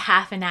about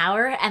half an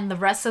hour, and the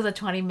rest of the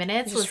 20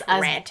 minutes was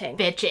us ranting.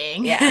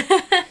 Bitching. Yeah.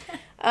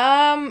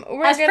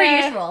 As per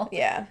usual.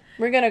 Yeah.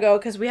 We're gonna go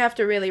because we have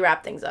to really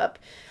wrap things up.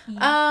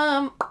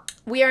 Yeah.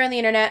 We are on the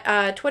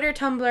internet, Twitter,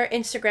 Tumblr,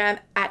 Instagram,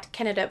 at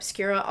Canada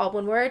Obscura, all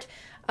one word.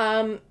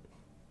 I'm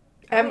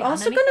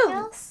also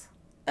gonna...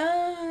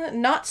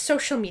 not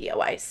social media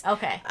wise.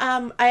 Okay.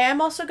 I am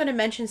also gonna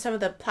mention some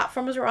of the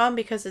platforms we're on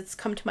because it's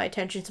come to my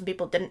attention some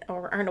people didn't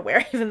or aren't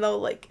aware, even though,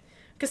 like,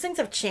 because things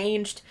have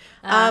changed.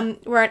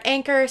 We're on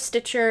Anchor,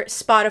 Stitcher,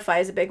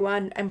 Spotify is a big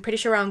one. I'm pretty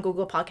sure we're on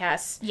Google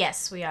Podcasts.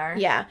 Yes, we are.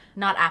 Yeah.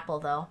 Not Apple,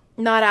 though.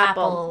 Not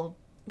Apple.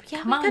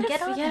 Yeah, come on,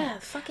 get on. Yeah,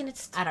 fucking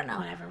it's... I don't know.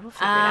 Whatever, we'll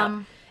figure it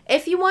out.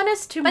 If you want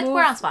us to move... But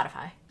we're on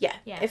Spotify. Yeah.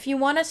 If you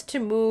want us to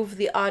move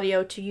the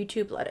audio to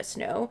YouTube, let us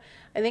know.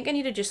 I think I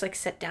need to just, like,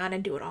 sit down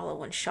and do it all in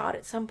one shot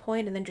at some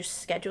point and then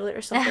just schedule it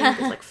or something.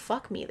 Because, like,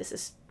 fuck me, this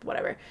is...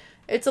 whatever.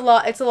 It's a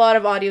lot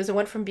of audios. It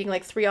went from being,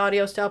 like, 3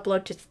 audios to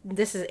upload to...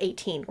 This is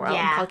 18. We're on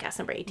podcast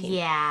number 18.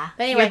 Yeah.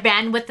 But anyway, your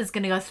bandwidth is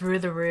going to go through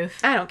the roof.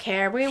 I don't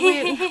care.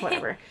 We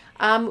whatever.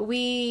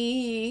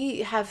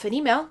 We have an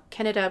email,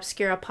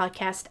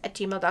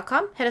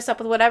 CanadaObscuraPodcast@gmail.com. Hit us up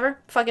with whatever.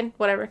 Fucking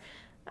whatever.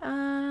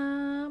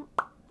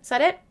 Is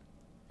that it?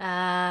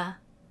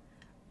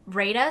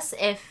 Rate us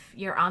if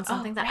you're on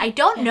something I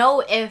don't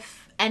know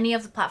if any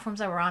of the platforms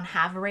that we're on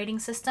have a rating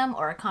system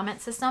or a comment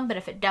system, but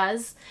if it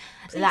does,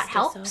 that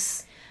helps.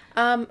 So.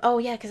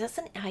 Because that's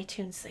an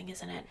iTunes thing,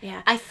 isn't it?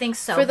 Yeah. I think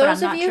so, but I'm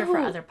not sure for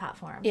other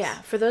platforms.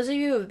 Yeah, for those of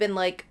you who have been,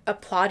 like,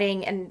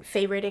 applauding and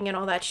favoriting and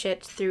all that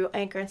shit through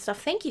Anchor and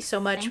stuff, thank you so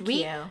much.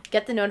 We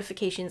get the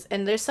notifications,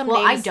 and there's some names...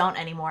 Well, I don't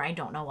anymore. I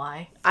don't know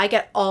why. I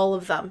get all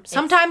of them.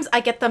 Sometimes I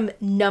get them a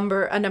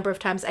number of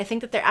times. I think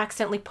that they're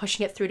accidentally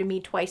pushing it through to me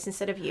twice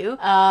instead of you.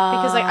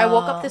 Because, like, I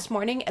woke up this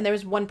morning, and there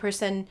was one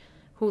person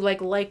who, like,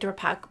 liked our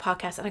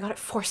podcast, and I got it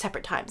 4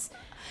 separate times.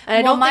 And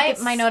I don't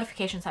think my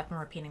notifications have been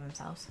repeating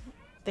themselves.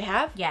 They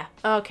have? Yeah.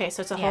 Okay,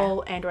 so it's a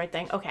whole Android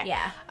thing. Okay.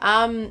 Yeah.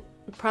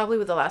 Probably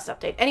with the last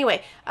update.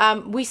 Anyway,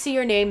 we see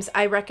your names.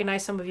 I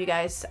recognize some of you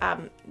guys.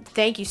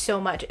 Thank you so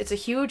much. It's a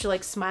huge,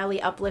 like,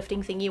 smiley,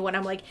 uplifting thingy when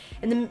I'm, like,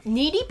 in the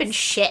knee-deep in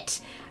shit.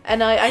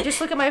 And I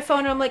just look at my phone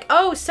and I'm like,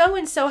 oh,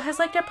 so-and-so has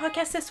liked our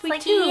podcast this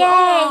week, too. Yay,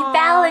 aww.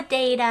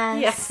 Validate us.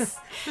 Yes.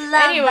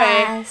 Love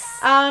us.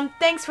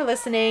 Thanks for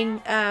listening.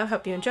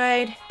 Hope you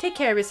enjoyed. Take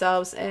care of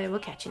yourselves, and we'll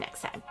catch you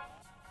next time.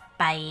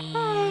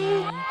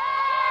 Bye.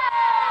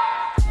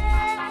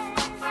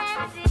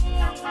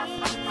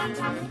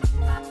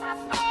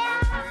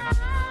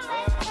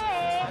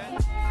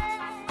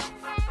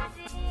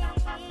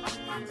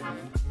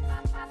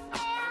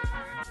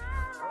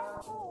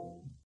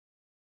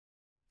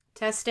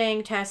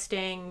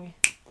 Testing.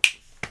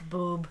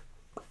 Boob.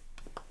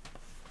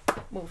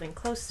 Moving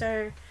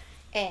closer.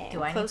 And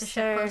Do I closer. need to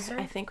shift closer?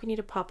 I think we need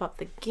to pop up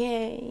the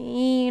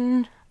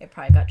gain. It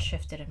probably got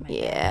shifted in my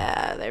head.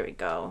 Yeah, there we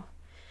go.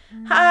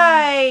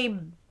 Hi,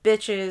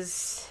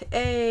 bitches.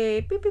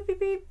 Hey, pew, pew, pew,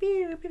 pew,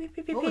 pew, pew,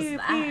 pew, pew, What was pew,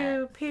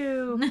 that?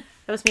 pew.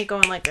 That was me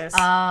going like this.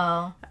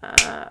 Oh.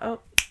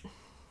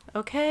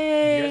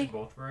 Okay. You guys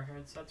both wear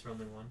headsets or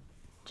only one?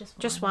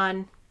 Just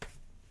one.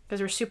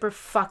 Because we're super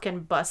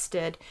fucking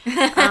busted.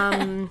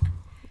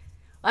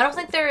 I don't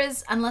think there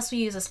is, unless we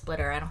use a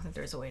splitter, I don't think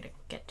there's a way to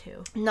get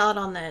to. Not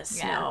on this.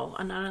 Yeah. No,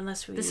 not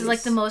unless we This use... is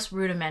like the most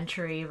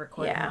rudimentary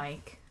recording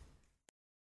mic.